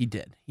 Yeah, he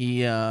did.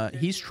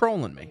 He's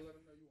trolling me.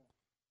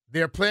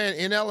 They're playing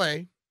in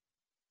L.A.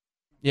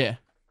 Yeah.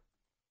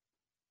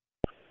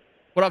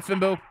 What up,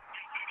 Finbo?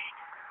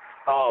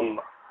 Can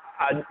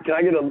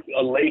I get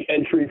a late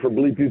entry for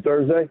Bleep You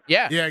Thursday?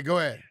 Yeah. Yeah, go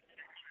ahead.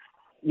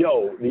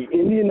 Yo,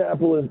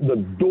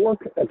 the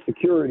dork at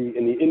security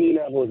in the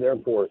Indianapolis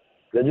airport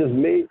that just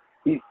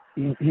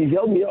he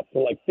held me up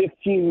for like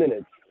 15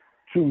 minutes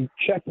to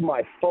check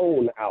my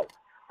phone out.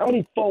 How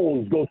many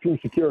phones go through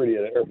security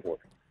at an airport?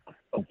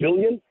 1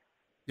 billion?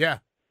 Yeah.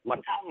 My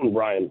phone,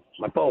 Brian.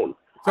 My phone.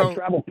 I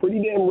travel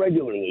pretty damn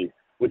regularly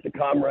with the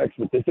Comrex,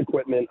 with this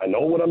equipment. I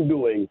know what I'm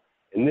doing.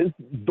 And this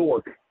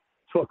dork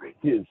took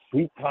his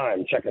sweet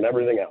time checking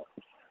everything out.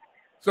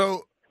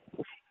 So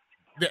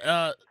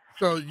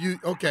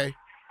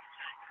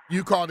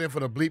you called in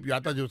for the Bleep You. I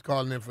thought you was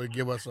calling in for to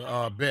give us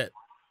a bet.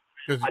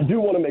 I do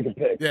want to make a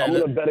pick. Yeah, I'm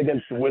going to bet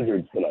against the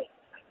Wizards tonight.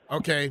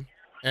 Okay,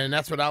 and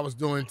that's what I was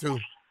doing too.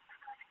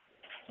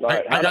 All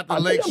right. I got the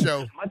late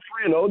show. Am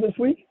I 3-0 this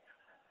week?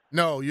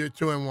 No, you're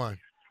 2-1.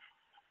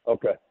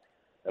 Okay.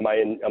 Am I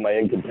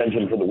in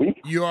contention for the week?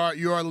 You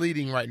are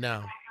leading right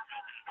now.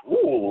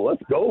 Ooh,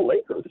 let's go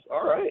Lakers.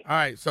 All right. All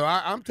right, so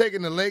I'm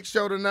taking the late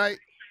show tonight.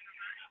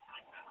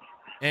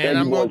 And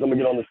I'm going to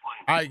get on this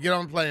plane. All right, get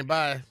on the plane.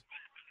 Bye.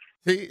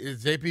 See,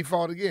 it's JP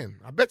fault again.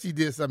 I bet you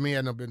did something he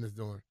had no business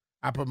doing.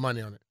 I put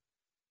money on it.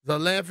 So,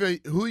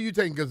 Landfill, who are you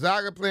taking?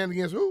 Gonzaga playing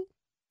against who?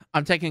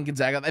 I'm taking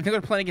Gonzaga. I think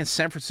they're playing against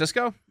San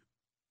Francisco.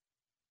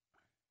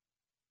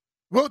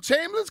 Will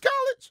Chamberlain's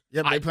college?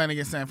 Yep, they're playing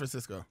against San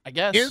Francisco. I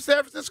guess. In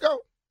San Francisco?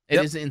 It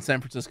is in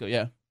San Francisco,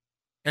 yeah.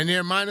 And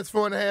they're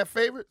 -4.5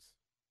 favorites?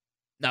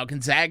 No,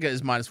 Gonzaga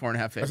is -4.5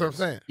 favorites. That's what I'm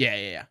saying.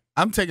 Yeah.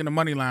 I'm taking the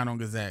money line on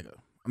Gonzaga.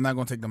 I'm not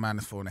going to take the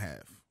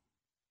 -4.5.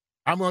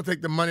 I'm going to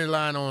take the money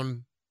line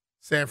on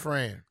San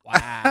Fran.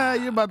 Wow.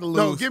 You're about to lose.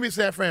 No, give me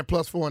San Fran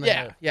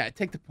 +4.5. Yeah,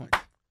 take the point.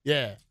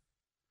 Yeah.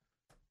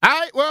 All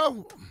right,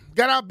 well,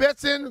 got our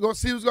bets in. We're going to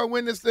see who's going to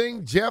win this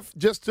thing. Jeff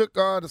just took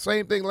the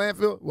same thing,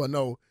 Landfill. Well,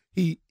 no,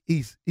 he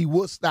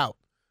wussed out,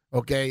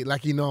 okay,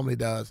 like he normally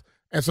does.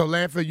 And so,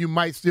 Landfill, you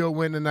might still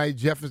win tonight.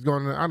 Jeff is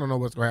going to, I don't know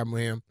what's going to happen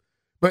with him.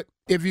 But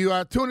if you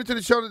are tuned into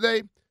the show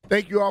today,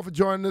 thank you all for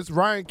joining us.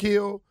 Ryan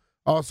Keel,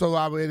 also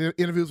our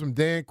interviews from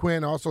Dan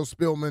Quinn, also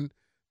Spillman.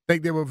 I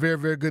think they were very,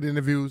 very good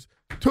interviews.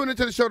 Tune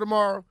into the show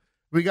tomorrow.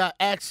 We got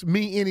Ask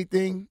Me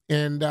Anything,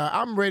 and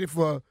I'm ready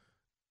for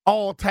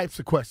all types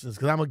of questions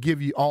because I'm going to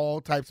give you all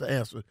types of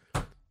answers.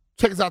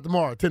 Check us out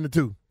tomorrow, 10 to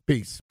 2.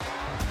 Peace.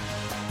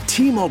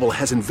 T-Mobile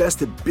has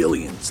invested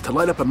billions to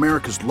light up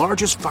America's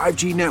largest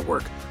 5G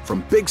network,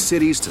 from big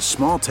cities to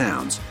small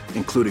towns,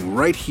 including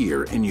right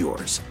here in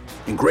yours.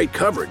 And great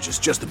coverage is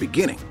just the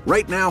beginning.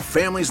 Right now,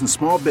 families and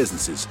small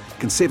businesses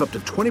can save up to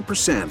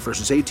 20%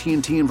 versus AT&T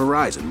and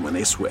Verizon when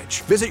they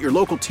switch. Visit your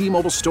local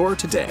T-Mobile store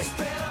today.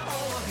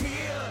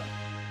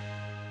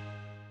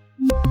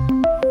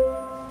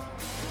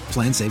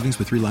 Plan savings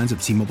with 3 lines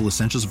of T-Mobile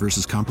Essentials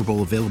versus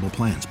comparable available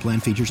plans. Plan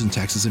features and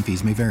taxes and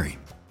fees may vary.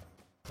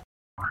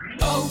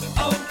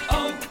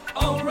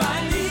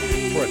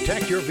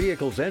 Protect your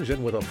vehicle's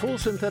engine with a full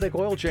synthetic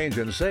oil change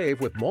and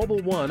save with Mobile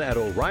One at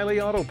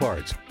O'Reilly Auto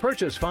Parts.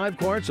 Purchase 5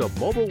 quarts of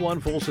Mobile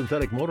One full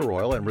synthetic motor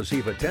oil and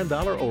receive a $10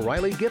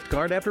 O'Reilly gift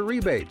card after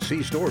rebate.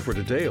 See store for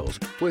details.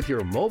 With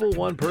your Mobile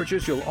One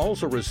purchase, you'll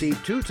also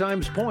receive 2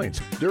 times points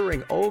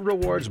during O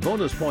Rewards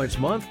Bonus Points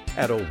Month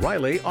at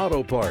O'Reilly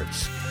Auto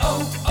Parts.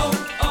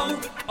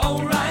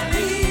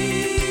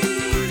 O'Reilly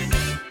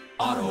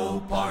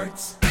Auto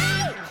Parts.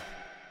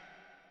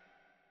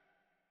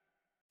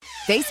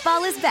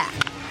 Baseball is back,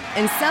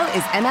 and so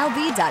is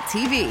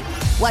MLB.tv.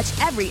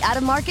 Watch every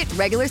out-of-market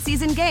regular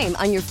season game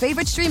on your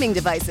favorite streaming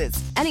devices,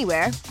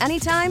 anywhere,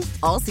 anytime,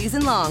 all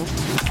season long.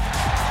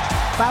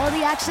 Follow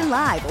the action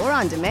live or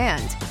on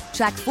demand.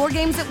 Track 4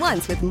 games at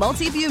once with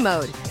multi-view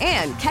mode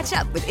and catch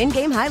up with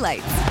in-game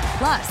highlights.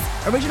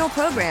 Plus, original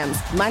programs,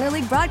 minor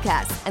league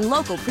broadcasts, and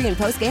local pre- and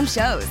post-game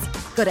shows.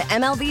 Go to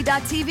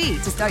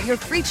MLB.tv to start your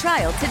free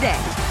trial today.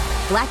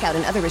 Blackout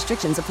and other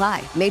restrictions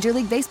apply. Major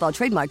League Baseball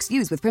trademarks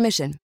used with permission.